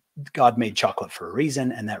way. God made chocolate for a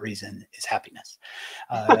reason, and that reason is happiness.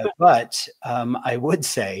 But I would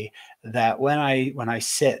say that when I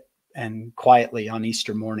sit and quietly on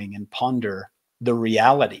Easter morning and ponder the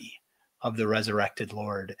reality of the resurrected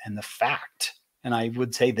Lord and the fact, and I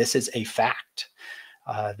would say this is a fact,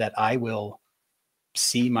 that I will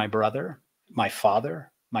see my brother, my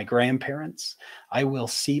father, my grandparents. I will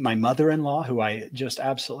see my mother-in-law, who I just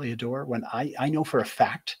absolutely adore. When I know for a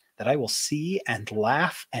fact that I will see and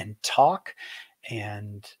laugh and talk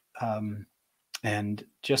and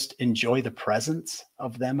just enjoy the presence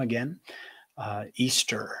of them again.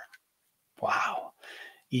 Easter, wow.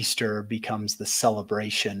 Easter becomes the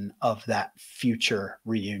celebration of that future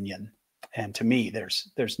reunion. And to me,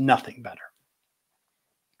 there's nothing better.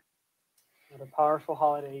 What a powerful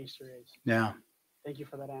holiday Easter is. Yeah. Thank you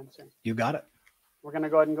for that answer. You got it. We're going to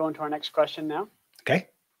go ahead and go into our next question now. Okay.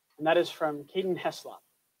 And that is from Caden Heslop.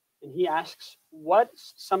 And he asks,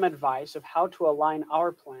 what's some advice of how to align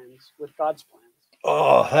our plans with God's plans?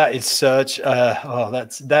 Oh, that is such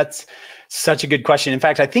that's such a good question. In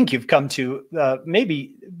fact, I think you've come to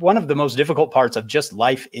maybe one of the most difficult parts of just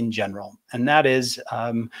life in general, and that is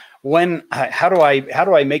how do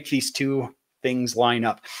I make these two things line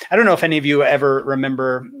up? I don't know if any of you ever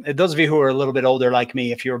remember, those of you who are a little bit older like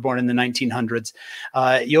me, if you were born in the 1900s,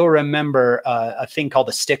 you'll remember a thing called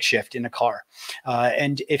a stick shift in a car.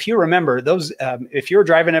 And if you remember those, if you're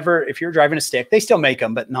driving a stick, they still make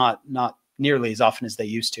them, but not nearly as often as they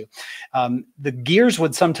used to. The gears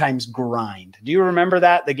would sometimes grind. Do you remember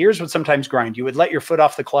that? The gears would sometimes grind. You would let your foot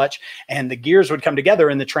off the clutch and the gears would come together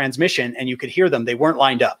in the transmission and you could hear them. They weren't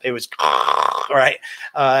lined up. It was right.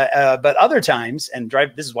 But other times,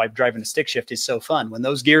 this is why driving a stick shift is so fun. When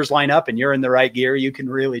those gears line up and you're in the right gear, you can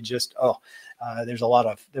really just, there's a lot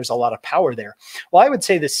of power there. Well, I would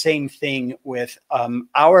say the same thing with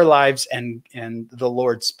our lives and the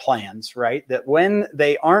Lord's plans, right? That when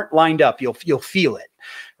they aren't lined up, you'll feel it,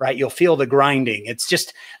 right? You'll feel the grinding. It's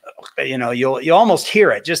just, you'll almost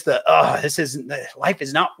hear it. Just life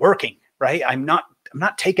is not working, right? I'm I'm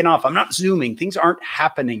not taking off. I'm not zooming. Things aren't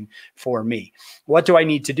happening for me. What do I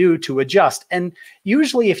need to do to adjust? And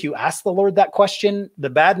usually if you ask the Lord that question, the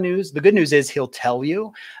good news is he'll tell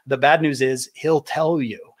you. The bad news is he'll tell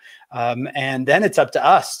you. And then it's up to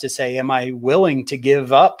us to say, am I willing to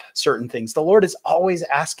give up certain things? The Lord is always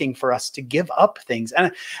asking for us to give up things.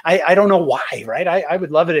 And I don't know why, right? I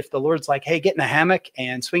would love it if the Lord's like, hey, get in a hammock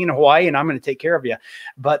and swing in Hawaii and I'm going to take care of you.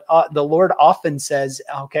 But the Lord often says,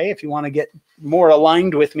 okay, if you want to get more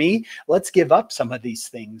aligned with me, let's give up some of these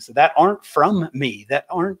things that aren't from me, that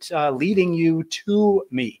aren't leading you to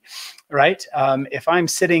me, right? If I'm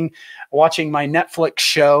sitting watching my Netflix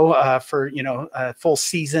show for, a full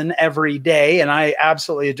season every day and I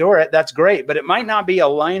absolutely adore it, that's great. But it might not be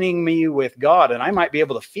aligning me with God. And I might be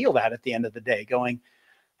able to feel that at the end of the day going,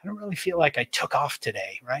 I don't really feel like I took off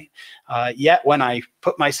today, right? Yet when I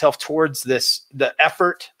put myself towards the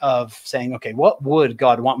effort of saying, okay, what would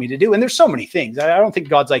God want me to do? And there's so many things. I don't think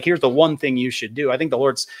God's like, here's the one thing you should do. I think the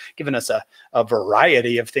Lord's given us a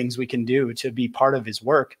variety of things we can do to be part of his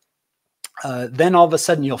work. Then all of a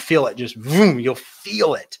sudden you'll feel it, just boom, you'll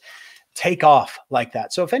feel it take off like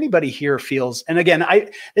that. So if anybody here feels, and again,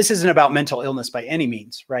 this isn't about mental illness by any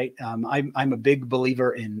means, right? I'm a big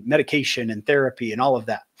believer in medication and therapy and all of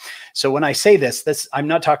that. So when I say this, I'm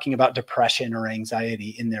not talking about depression or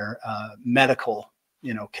anxiety in their medical,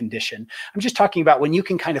 condition. I'm just talking about when you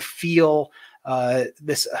can kind of feel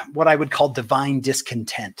this, what I would call divine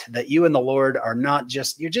discontent, that you and the Lord are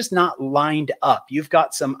you're just not lined up. You've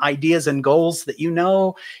got some ideas and goals that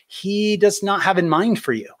he does not have in mind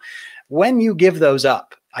for you. When you give those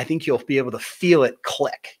up, I think you'll be able to feel it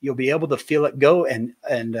click. You'll be able to feel it go, and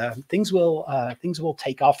things will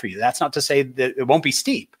take off for you. That's not to say that it won't be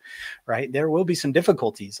steep, right? There will be some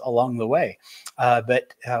difficulties along the way,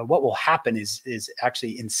 but what will happen is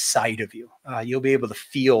actually inside of you. You'll be able to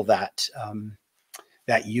feel that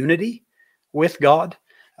unity with God,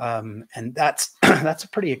 and that's a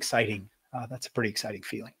pretty exciting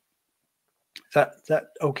feeling. Is that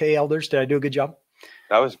okay, elders? Did I do a good job?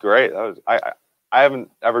 That was great. I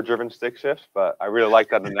haven't ever driven stick shifts, but I really like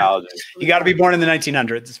that analogy. You got to be born in the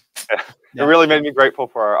 1900s. It really made me grateful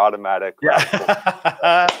for our automatic.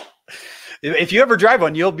 Yeah. If you ever drive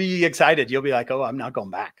one, you'll be excited. You'll be like, oh, I'm not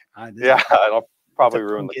going back. It'll probably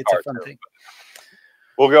ruin the car. It's a fun thing.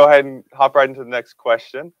 We'll go ahead and hop right into the next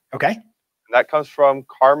question. Okay. And that comes from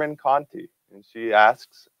Carmen Conti. And she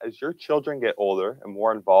asks, as your children get older and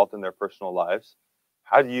more involved in their personal lives,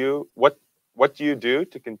 what do you do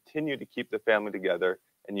to continue to keep the family together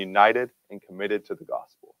and united and committed to the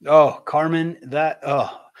gospel? Oh, Carmen,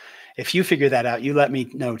 if you figure that out, you let me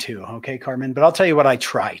know too. Okay, Carmen, but I'll tell you what I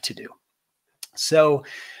try to do. So,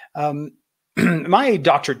 my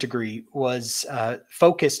doctorate degree was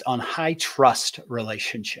focused on high trust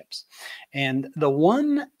relationships. And the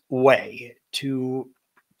one way to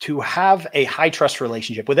have a high trust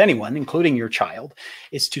relationship with anyone, including your child,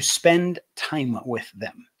 is to spend time with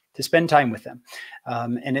them.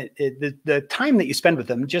 And the time that you spend with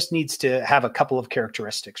them just needs to have a couple of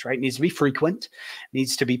characteristics, right? It needs to be frequent,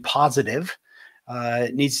 needs to be positive,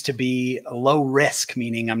 it needs to be low risk,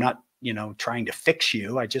 meaning I'm not, trying to fix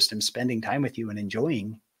you. I just am spending time with you and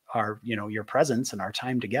enjoying your presence and our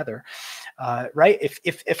time together, right?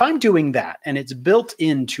 If I'm doing that and it's built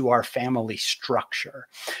into our family structure.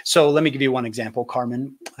 So let me give you one example,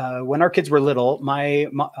 Carmen. When our kids were little, my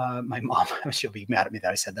mom, she'll be mad at me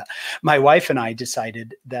that I said that. My wife and I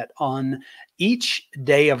decided that on each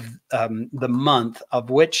day of the month of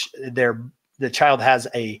which the child has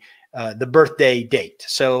the birthday date.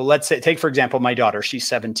 So let's say, take for example, my daughter, she's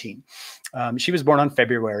 17. She was born on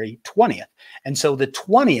February 20th. And so the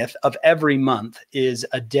 20th of every month is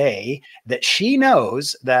a day that she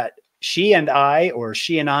knows that she and I, or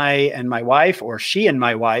she and I and my wife, or she and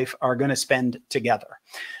my wife are going to spend together.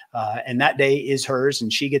 And that day is hers,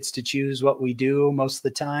 and she gets to choose what we do most of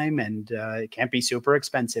the time. And it can't be super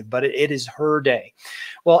expensive, but it is her day.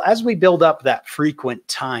 Well, as we build up that frequent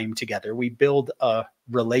time together, we build a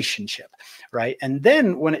relationship, right? And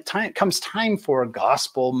then when it comes time for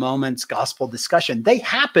gospel moments, gospel discussion, they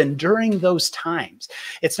happen during those times.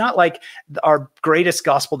 It's not like our greatest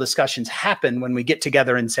gospel discussions happen when we get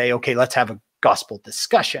together and say, okay, let's have a gospel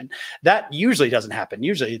discussion. That usually doesn't happen.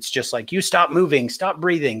 Usually it's just like, you stop moving, stop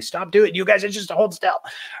breathing, stop doing it. You guys are just hold still,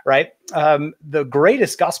 right? The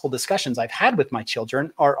greatest gospel discussions I've had with my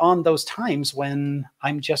children are on those times when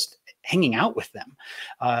I'm just hanging out with them,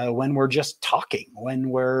 when we're just talking, when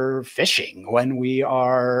we're fishing, when we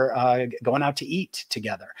are going out to eat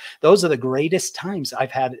together. Those are the greatest times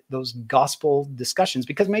I've had those gospel discussions,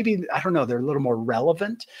 because maybe, I don't know, they're a little more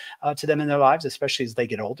relevant to them in their lives, especially as they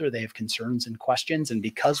get older. They have concerns and questions. And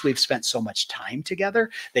because we've spent so much time together,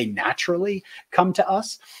 they naturally come to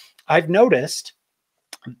us. I've noticed,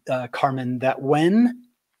 Carmen, that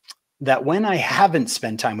when I haven't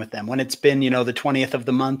spent time with them, when it's been, the 20th of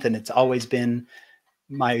the month and it's always been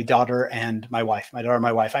my daughter and my wife,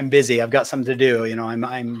 I'm busy, I've got something to do,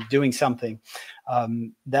 I'm doing something,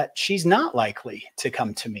 that she's not likely to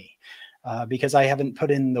come to me, because I haven't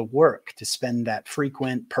put in the work to spend that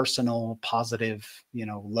frequent, personal, positive,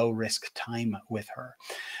 low risk time with her.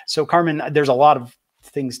 So Carmen, there's a lot of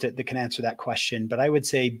things that can answer that question, but I would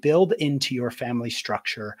say build into your family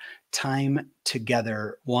structure time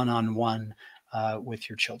together, one-on-one, with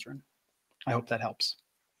your children. I hope that helps.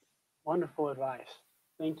 Wonderful advice.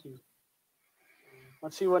 Thank you.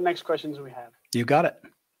 Let's see what next questions we have. You got it.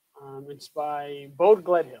 It's by Bode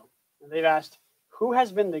Gledhill. And they've asked, who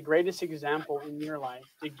has been the greatest example in your life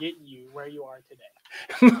to get you where you are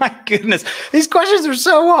today? My goodness. These questions are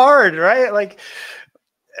so hard, right? Like,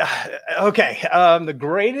 okay. The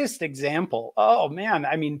greatest example. Oh man.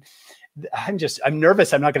 I mean, I'm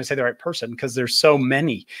nervous. I'm not going to say the right person because there's so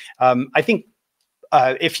many. I think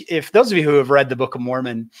if those of you who have read the Book of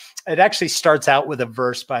Mormon, it actually starts out with a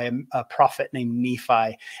verse by a prophet named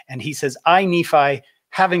Nephi. And he says, I, Nephi,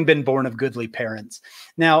 having been born of goodly parents.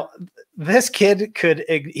 Now, this kid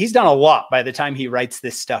he's done a lot by the time he writes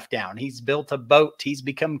this stuff down. He's built a boat. He's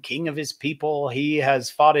become king of his people. He has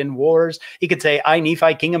fought in wars. He could say, I,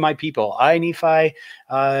 Nephi, king of my people. I, Nephi,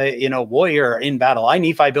 warrior in battle. I,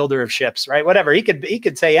 Nephi, builder of ships, right? Whatever. He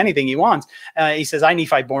could say anything he wants. He says, I,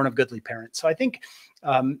 Nephi, born of goodly parents. So I think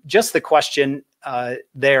just the question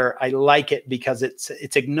there, I like it because it's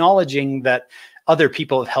acknowledging that other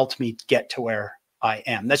people have helped me get to where I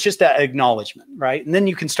am. That's just that acknowledgement, right? And then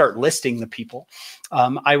you can start listing the people.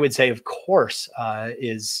 I would say, of course,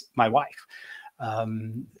 is my wife.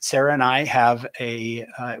 Sara and I have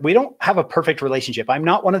we don't have a perfect relationship. I'm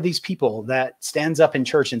not one of these people that stands up in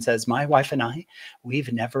church and says, my wife and I,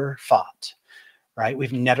 we've never fought, right?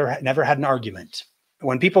 We've never had an argument.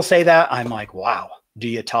 When people say that, I'm like, wow, do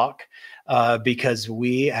you talk? Because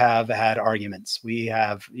we have had arguments. We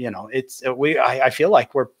have, I feel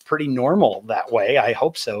like we're pretty normal that way. I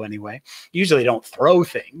hope so anyway. Usually don't throw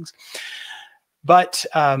things. But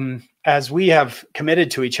as we have committed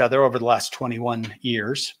to each other over the last 21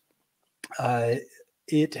 years,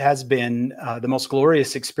 it has been the most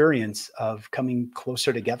glorious experience of coming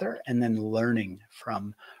closer together and then learning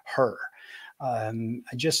from her.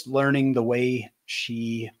 Just learning the way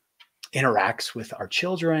she interacts with our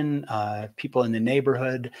children, people in the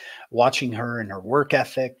neighborhood, watching her and her work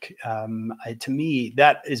ethic. To me,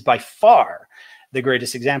 that is by far the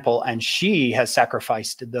greatest example. And she has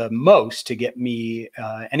sacrificed the most to get me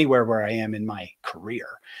anywhere where I am in my career.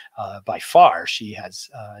 By far, she has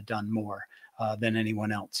done more than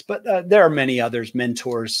anyone else. But there are many others,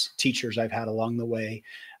 mentors, teachers I've had along the way.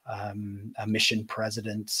 A mission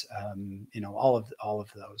president, all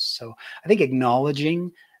of those. So I think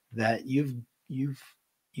acknowledging that you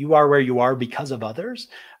are where you are because of others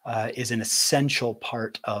is an essential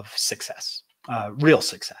part of success, real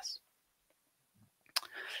success.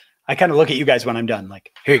 I kind of look at you guys when I'm done,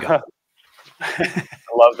 like, here you go. I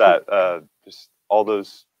love that. Just all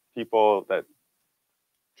those people that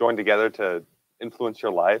join together to influence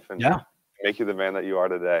your life and make you the man that you are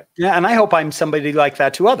today. Yeah, and I hope I'm somebody like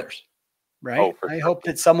that to others, right? Oh, I hope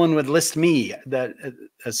that someone would list me that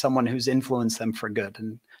as someone who's influenced them for good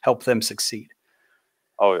and help them succeed.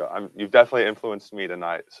 Oh yeah, you've definitely influenced me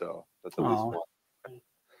tonight, so that's at least one.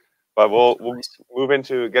 But we'll move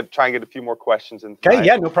into try and get a few more questions in. Okay,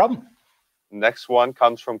 yeah, no problem. Next one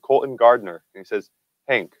comes from Colton Gardner. He says,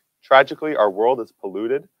 Hank, tragically, our world is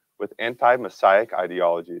polluted with anti-messianic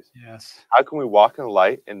ideologies. Yes. How can we walk in the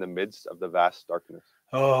light in the midst of the vast darkness?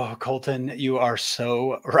 Oh, Colton, you are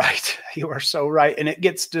so right. You are so right. And it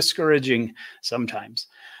gets discouraging sometimes.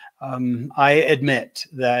 I admit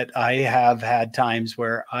that I have had times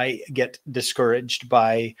where I get discouraged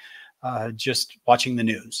by just watching the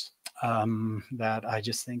news, that I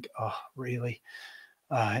just think, oh, really?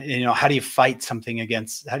 How do you fight something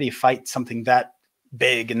that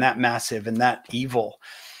big and that massive and that evil?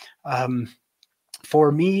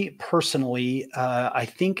 For me personally, I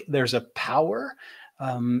think there's a power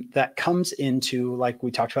that comes into, like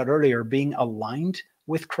we talked about earlier, being aligned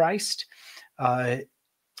with Christ.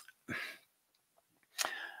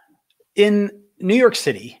 In New York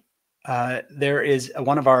City, there is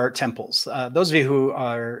one of our temples. Those of you who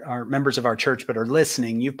are members of our church but are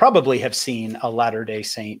listening, you probably have seen a Latter-day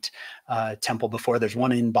Saint temple before. There's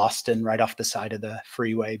one in Boston right off the side of the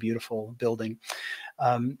freeway, beautiful building.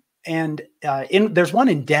 There's one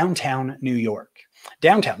in downtown New York,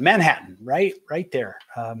 downtown Manhattan, right there.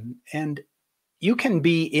 And you can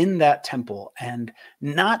be in that temple and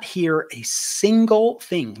not hear a single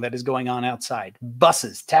thing that is going on outside.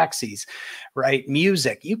 Buses, taxis, right?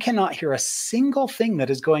 Music. You cannot hear a single thing that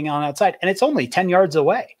is going on outside. And it's only 10 yards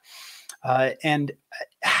away. And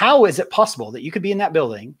how is it possible that you could be in that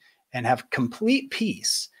building and have complete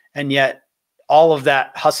peace, and yet all of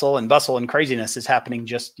that hustle and bustle and craziness is happening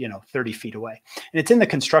just, 30 feet away? And it's in the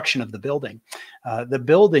construction of the building. The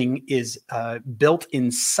building is built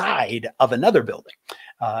inside of another building,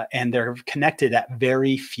 and they're connected at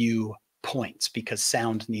very few points because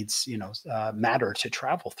sound needs, matter to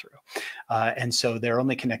travel through. And so they're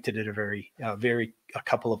only connected at a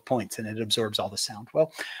couple of points, and it absorbs all the sound.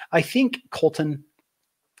 Well, I think, Colton,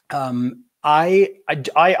 I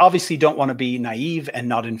obviously don't want to be naive and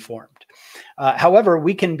not informed. However,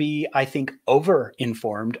 we can be, I think,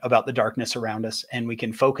 over-informed about the darkness around us, and we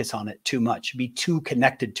can focus on it too much, be too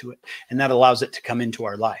connected to it, and that allows it to come into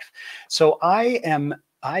our life. So I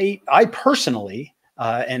personally,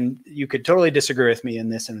 and you could totally disagree with me in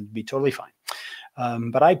this and it'd be totally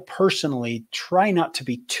fine, but I personally try not to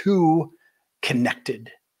be too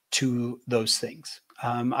connected to those things.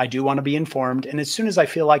 I do want to be informed. And as soon as I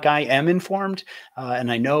feel like I am informed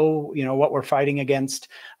and I know, what we're fighting against,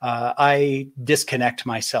 I disconnect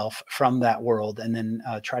myself from that world and then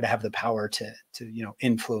try to have the power to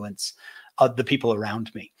influence the people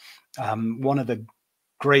around me. One of the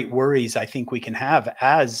great worries I think we can have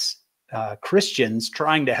as Christians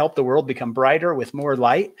trying to help the world become brighter with more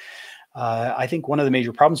light. I think one of the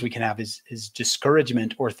major problems we can have is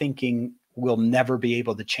discouragement, or thinking we'll never be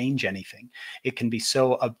able to change anything. It can be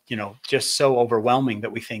so, just so overwhelming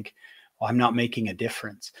that we think, well, I'm not making a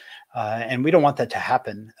difference. And we don't want that to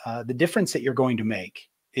happen. The difference that you're going to make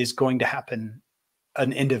is going to happen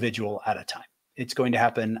an individual at a time. It's going to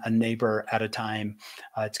happen a neighbor at a time.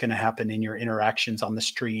 It's going to happen in your interactions on the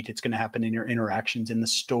street. It's going to happen in your interactions in the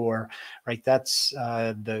store, right? That's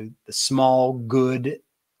the small, good,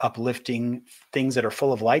 uplifting things that are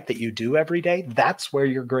full of light that you do every day. That's where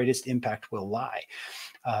your greatest impact will lie.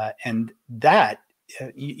 And that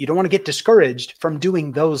you don't want to get discouraged from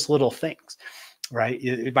doing those little things, right?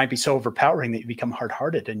 It might be so overpowering that you become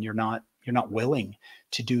hard-hearted and you're not willing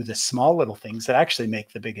to do the small little things that actually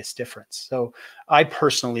make the biggest difference. So I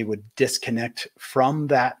personally would disconnect from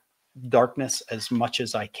that darkness as much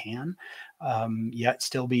as I can, yet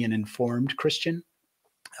still be an informed Christian,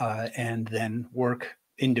 and then work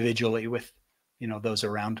individually with, those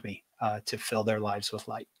around me to fill their lives with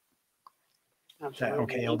light. Absolutely. Is that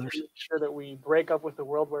okay, elders? Make sure that we break up with the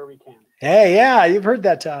world where we can. Hey, yeah, you've heard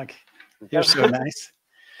that talk. You're so nice.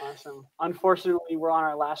 Awesome. Unfortunately, we're on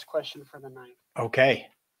our last question for the night. Okay.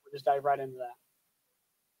 We'll just dive right into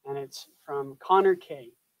that. And it's from Connor K.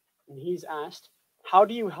 And he's asked, how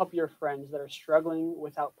do you help your friends that are struggling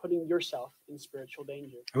without putting yourself in spiritual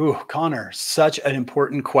danger? Ooh, Connor, such an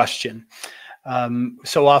important question.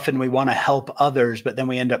 So often we want to help others, but then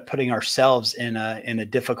we end up putting ourselves in a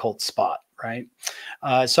difficult spot, right?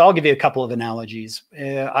 So I'll give you a couple of analogies.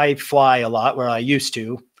 I fly a lot, where I used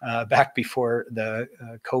to, back before the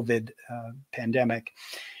COVID pandemic.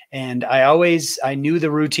 And I knew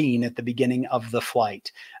the routine at the beginning of the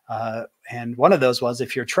flight. And one of those was,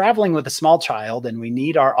 if you're traveling with a small child and we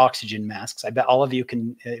need our oxygen masks, I bet all of you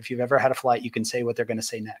can, if you've ever had a flight, you can say what they're going to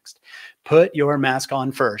say next. Put your mask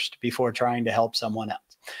on first before trying to help someone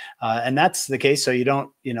else. And that's the case. So you don't,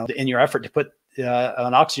 in your effort to put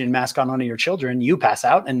an oxygen mask on one of your children, you pass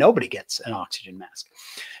out and nobody gets an oxygen mask.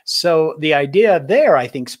 So the idea there, I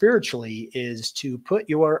think, spiritually, is to put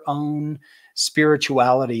your own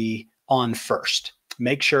spirituality on first.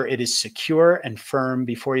 Make sure it is secure and firm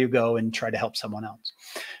before you go and try to help someone else.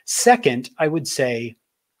 Second, I would say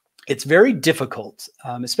it's very difficult,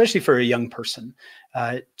 especially for a young person,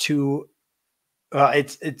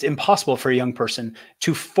 it's impossible for a young person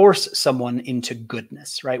to force someone into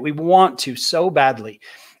goodness, right? We want to so badly.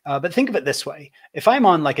 But think of it this way. If I'm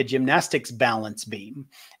on like a gymnastics balance beam,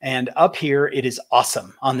 and up here it is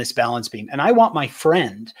awesome on this balance beam, and I want my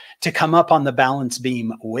friend to come up on the balance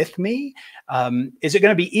beam with me, is it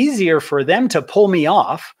going to be easier for them to pull me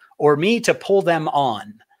off or me to pull them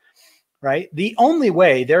on, right? The only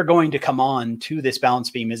way they're going to come on to this balance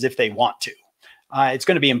beam is if they want to. It's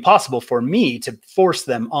going to be impossible for me to force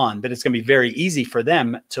them on, but it's going to be very easy for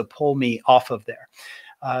them to pull me off of there.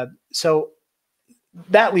 So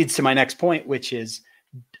that leads to my next point, which is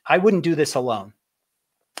I wouldn't do this alone.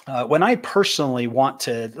 When I personally want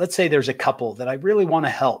to, let's say there's a couple that I really want to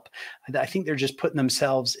help, I think they're just putting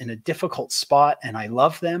themselves in a difficult spot and I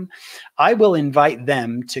love them, I will invite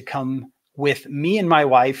them to come with me and my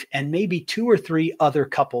wife and maybe 2 or 3 other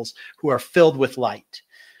couples who are filled with light.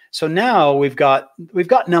 So now we've got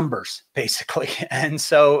numbers basically. And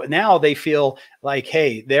so now they feel like,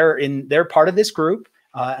 hey, they're part of this group.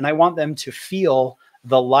 And I want them to feel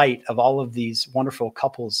the light of all of these wonderful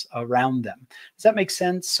couples around them. Does that make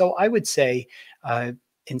sense? So I would say,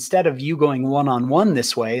 instead of you going one-on-one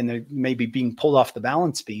this way, and they're maybe being pulled off the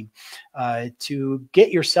balance beam, to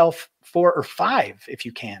get yourself 4 or 5, if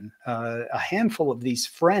you can, a handful of these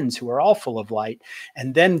friends who are all full of light,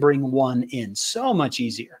 and then bring one in. So much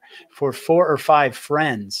easier for 4 or 5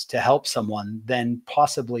 friends to help someone than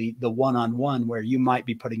possibly the one-on-one where you might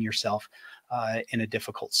be putting yourself in a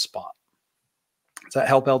difficult spot. Does that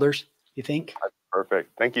help, elders, you think? That's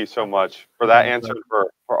perfect. Thank you so much for that answer,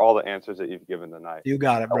 for all the answers that you've given tonight. You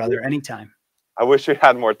got it, brother. Anytime. I wish we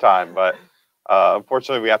had more time, but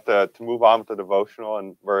unfortunately we have to move on with the devotional,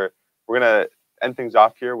 and we're going to end things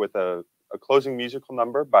off here with a closing musical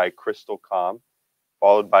number by Crystal Calm,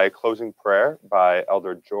 followed by a closing prayer by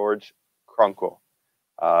Elder George Krunkel.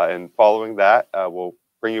 And following that, we'll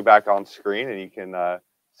bring you back on screen and you can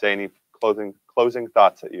say any closing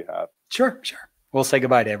thoughts that you have. Sure. We'll say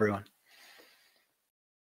goodbye to everyone.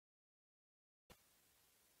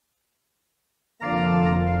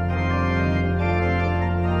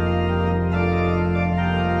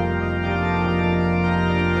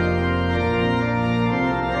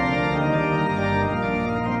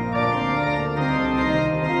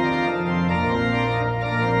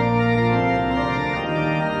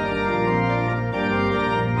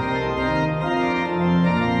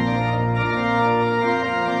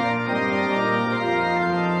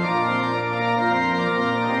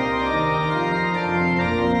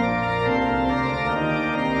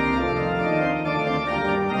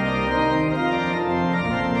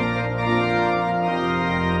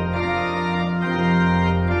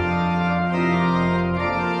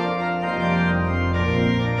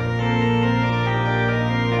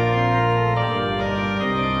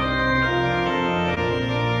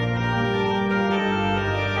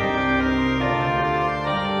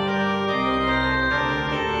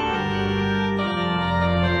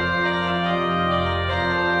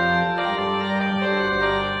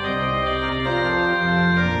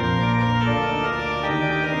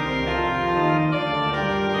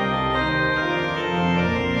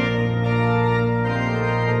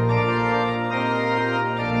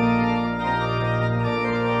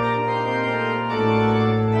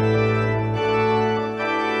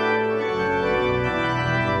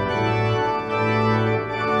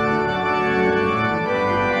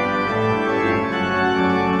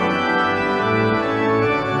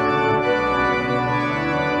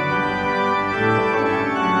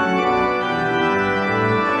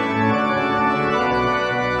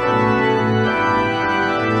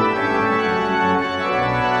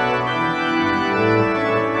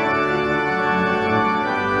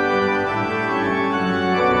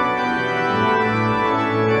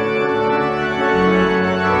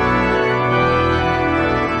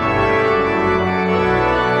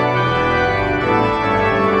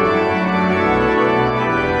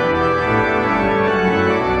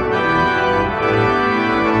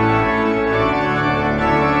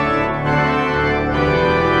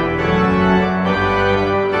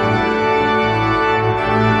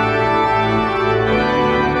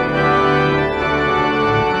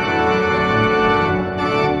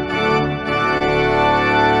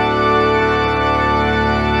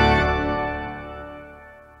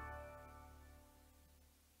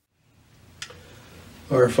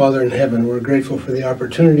 Our Father in heaven, we're grateful for the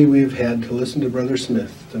opportunity we've had to listen to Brother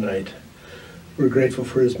Smith tonight. We're grateful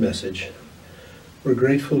for his message. We're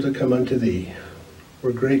grateful to come unto thee.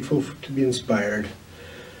 We're grateful to be inspired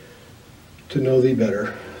to know thee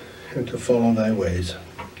better and to follow thy ways.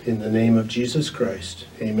 In the name of Jesus Christ,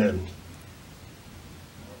 amen.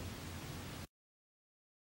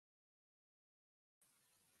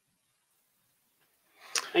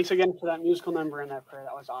 Thanks again for that musical number and that prayer.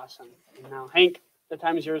 That was awesome. And now, Hank, the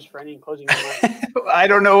time is yours for any closing remarks. I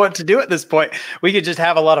don't know what to do at this point. We could just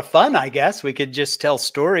have a lot of fun, I guess. We could just tell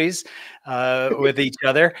stories with each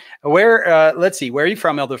other. Let's see, where are you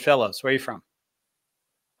from, Elder Fellows? Where are you from?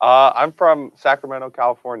 I'm from Sacramento,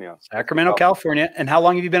 California. Sacramento, California. And how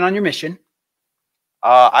long have you been on your mission?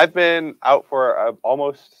 I've been out for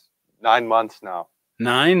almost 9 months now.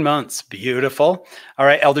 9 months. Beautiful. All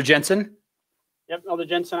right, Elder Jensen? Yep, Elder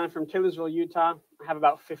Jensen, I'm from Taylorsville, Utah. I have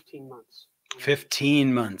about 15 months.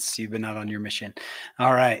 15 months you've been out on your mission.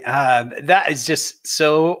 All right. That is just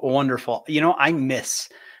so wonderful. You know, I miss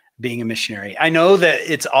being a missionary. I know that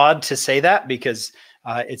it's odd to say that because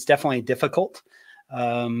it's definitely difficult.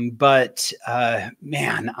 But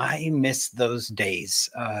man, I miss those days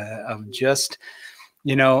of just,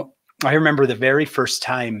 you know, I remember the very first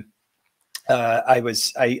time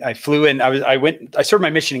I flew in, I served my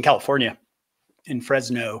mission in California, in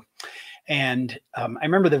Fresno. And I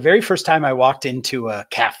remember the very first time I walked into a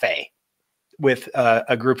cafe with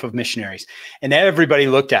a group of missionaries, and everybody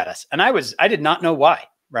looked at us, and I did not know why,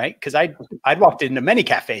 right? Because I'd walked into many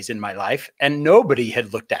cafes in my life and nobody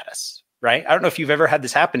had looked at us, right? I don't know if you've ever had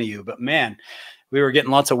this happen to you, but man, we were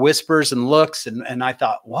getting lots of whispers and looks, and I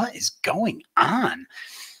thought, what is going on?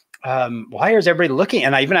 Why is everybody looking?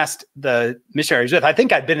 And I even asked the missionaries with, I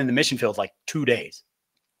think I'd been in the mission field like 2 days.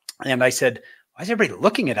 And I said, why is everybody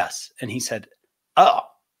looking at us? And he said, oh,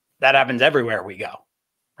 that happens everywhere we go.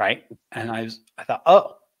 Right. And I thought,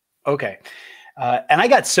 oh, okay. And I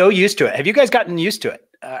got so used to it. Have you guys gotten used to it?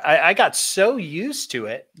 I got so used to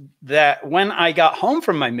it that when I got home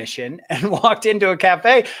from my mission and walked into a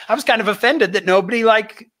cafe, I was kind of offended that nobody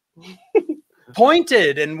like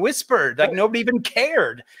pointed and whispered, like nobody even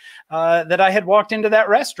cared that I had walked into that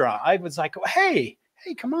restaurant. I was like, hey,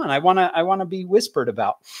 come on. I want to be whispered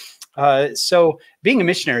about. So being a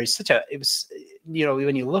missionary is it was, you know,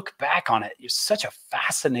 when you look back on it, it's such a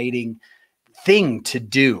fascinating thing to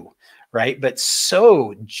do, right? But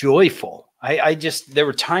so joyful. There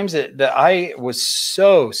were times that I was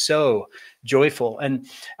so joyful. And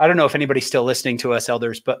I don't know if anybody's still listening to us,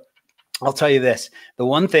 elders, but I'll tell you this, the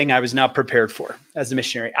one thing I was not prepared for as a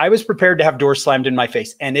missionary, I was prepared to have doors slammed in my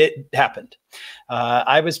face, and it happened.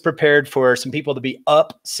 I was prepared for some people to be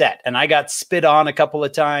upset, and I got spit on a couple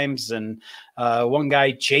of times, and one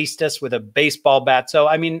guy chased us with a baseball bat. So,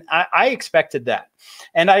 I mean, I expected that,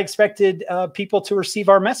 and I expected people to receive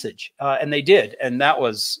our message, and they did, and that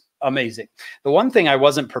was amazing. The one thing I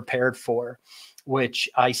wasn't prepared for, which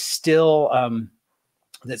I still,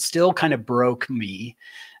 that still kind of broke me,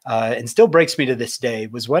 and still breaks me to this day,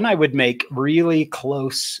 was when I would make really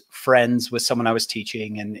close friends with someone I was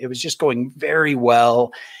teaching, and it was just going very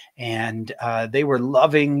well. And they were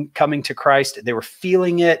loving coming to Christ. They were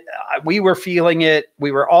feeling it. We were feeling it. We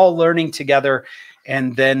were all learning together.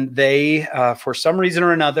 And then they, for some reason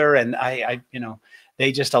or another, and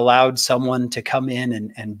they just allowed someone to come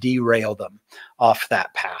in and derail them off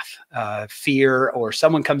that path. Fear, or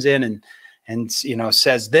someone comes in and you know,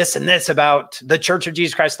 says this and this about the Church of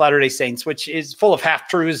Jesus Christ of Latter-day Saints, which is full of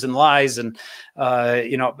half-truths and lies and,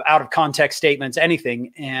 you know, out of context statements,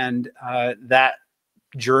 anything. And that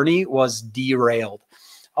journey was derailed.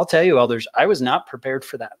 I'll tell you, elders, I was not prepared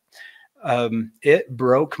for that. It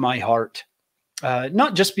broke my heart.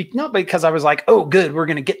 Not because I was like, oh, good, we're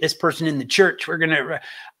going to get this person in the church. We're going to,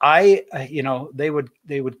 you know, they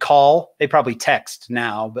would call, they probably text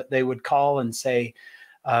now, but they would call and say,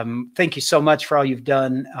 thank you so much for all you've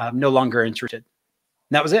done. I'm no longer interested.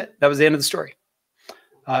 And that was it. That was the end of the story.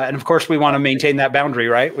 And of course we want to maintain that boundary,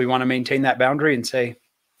 right? We want to maintain that boundary and say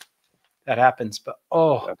that happens, but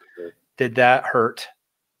did that hurt?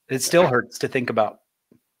 It still hurts to think about.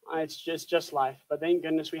 It's just life, but thank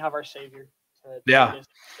goodness we have our Savior. Yeah.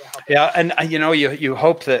 And you know, you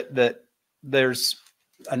hope that there's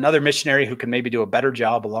another missionary who can maybe do a better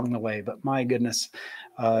job along the way, but my goodness,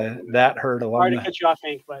 that hurt a lot. Sorry to cut you off,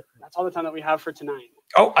 Hank, but that's all the time that we have for tonight.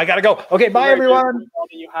 Oh, I gotta go. Okay, bye everyone.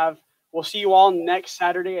 We'll see you all next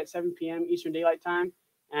Saturday at 7 p.m. Eastern Daylight Time,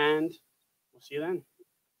 and we'll see you then.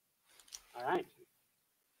 All right.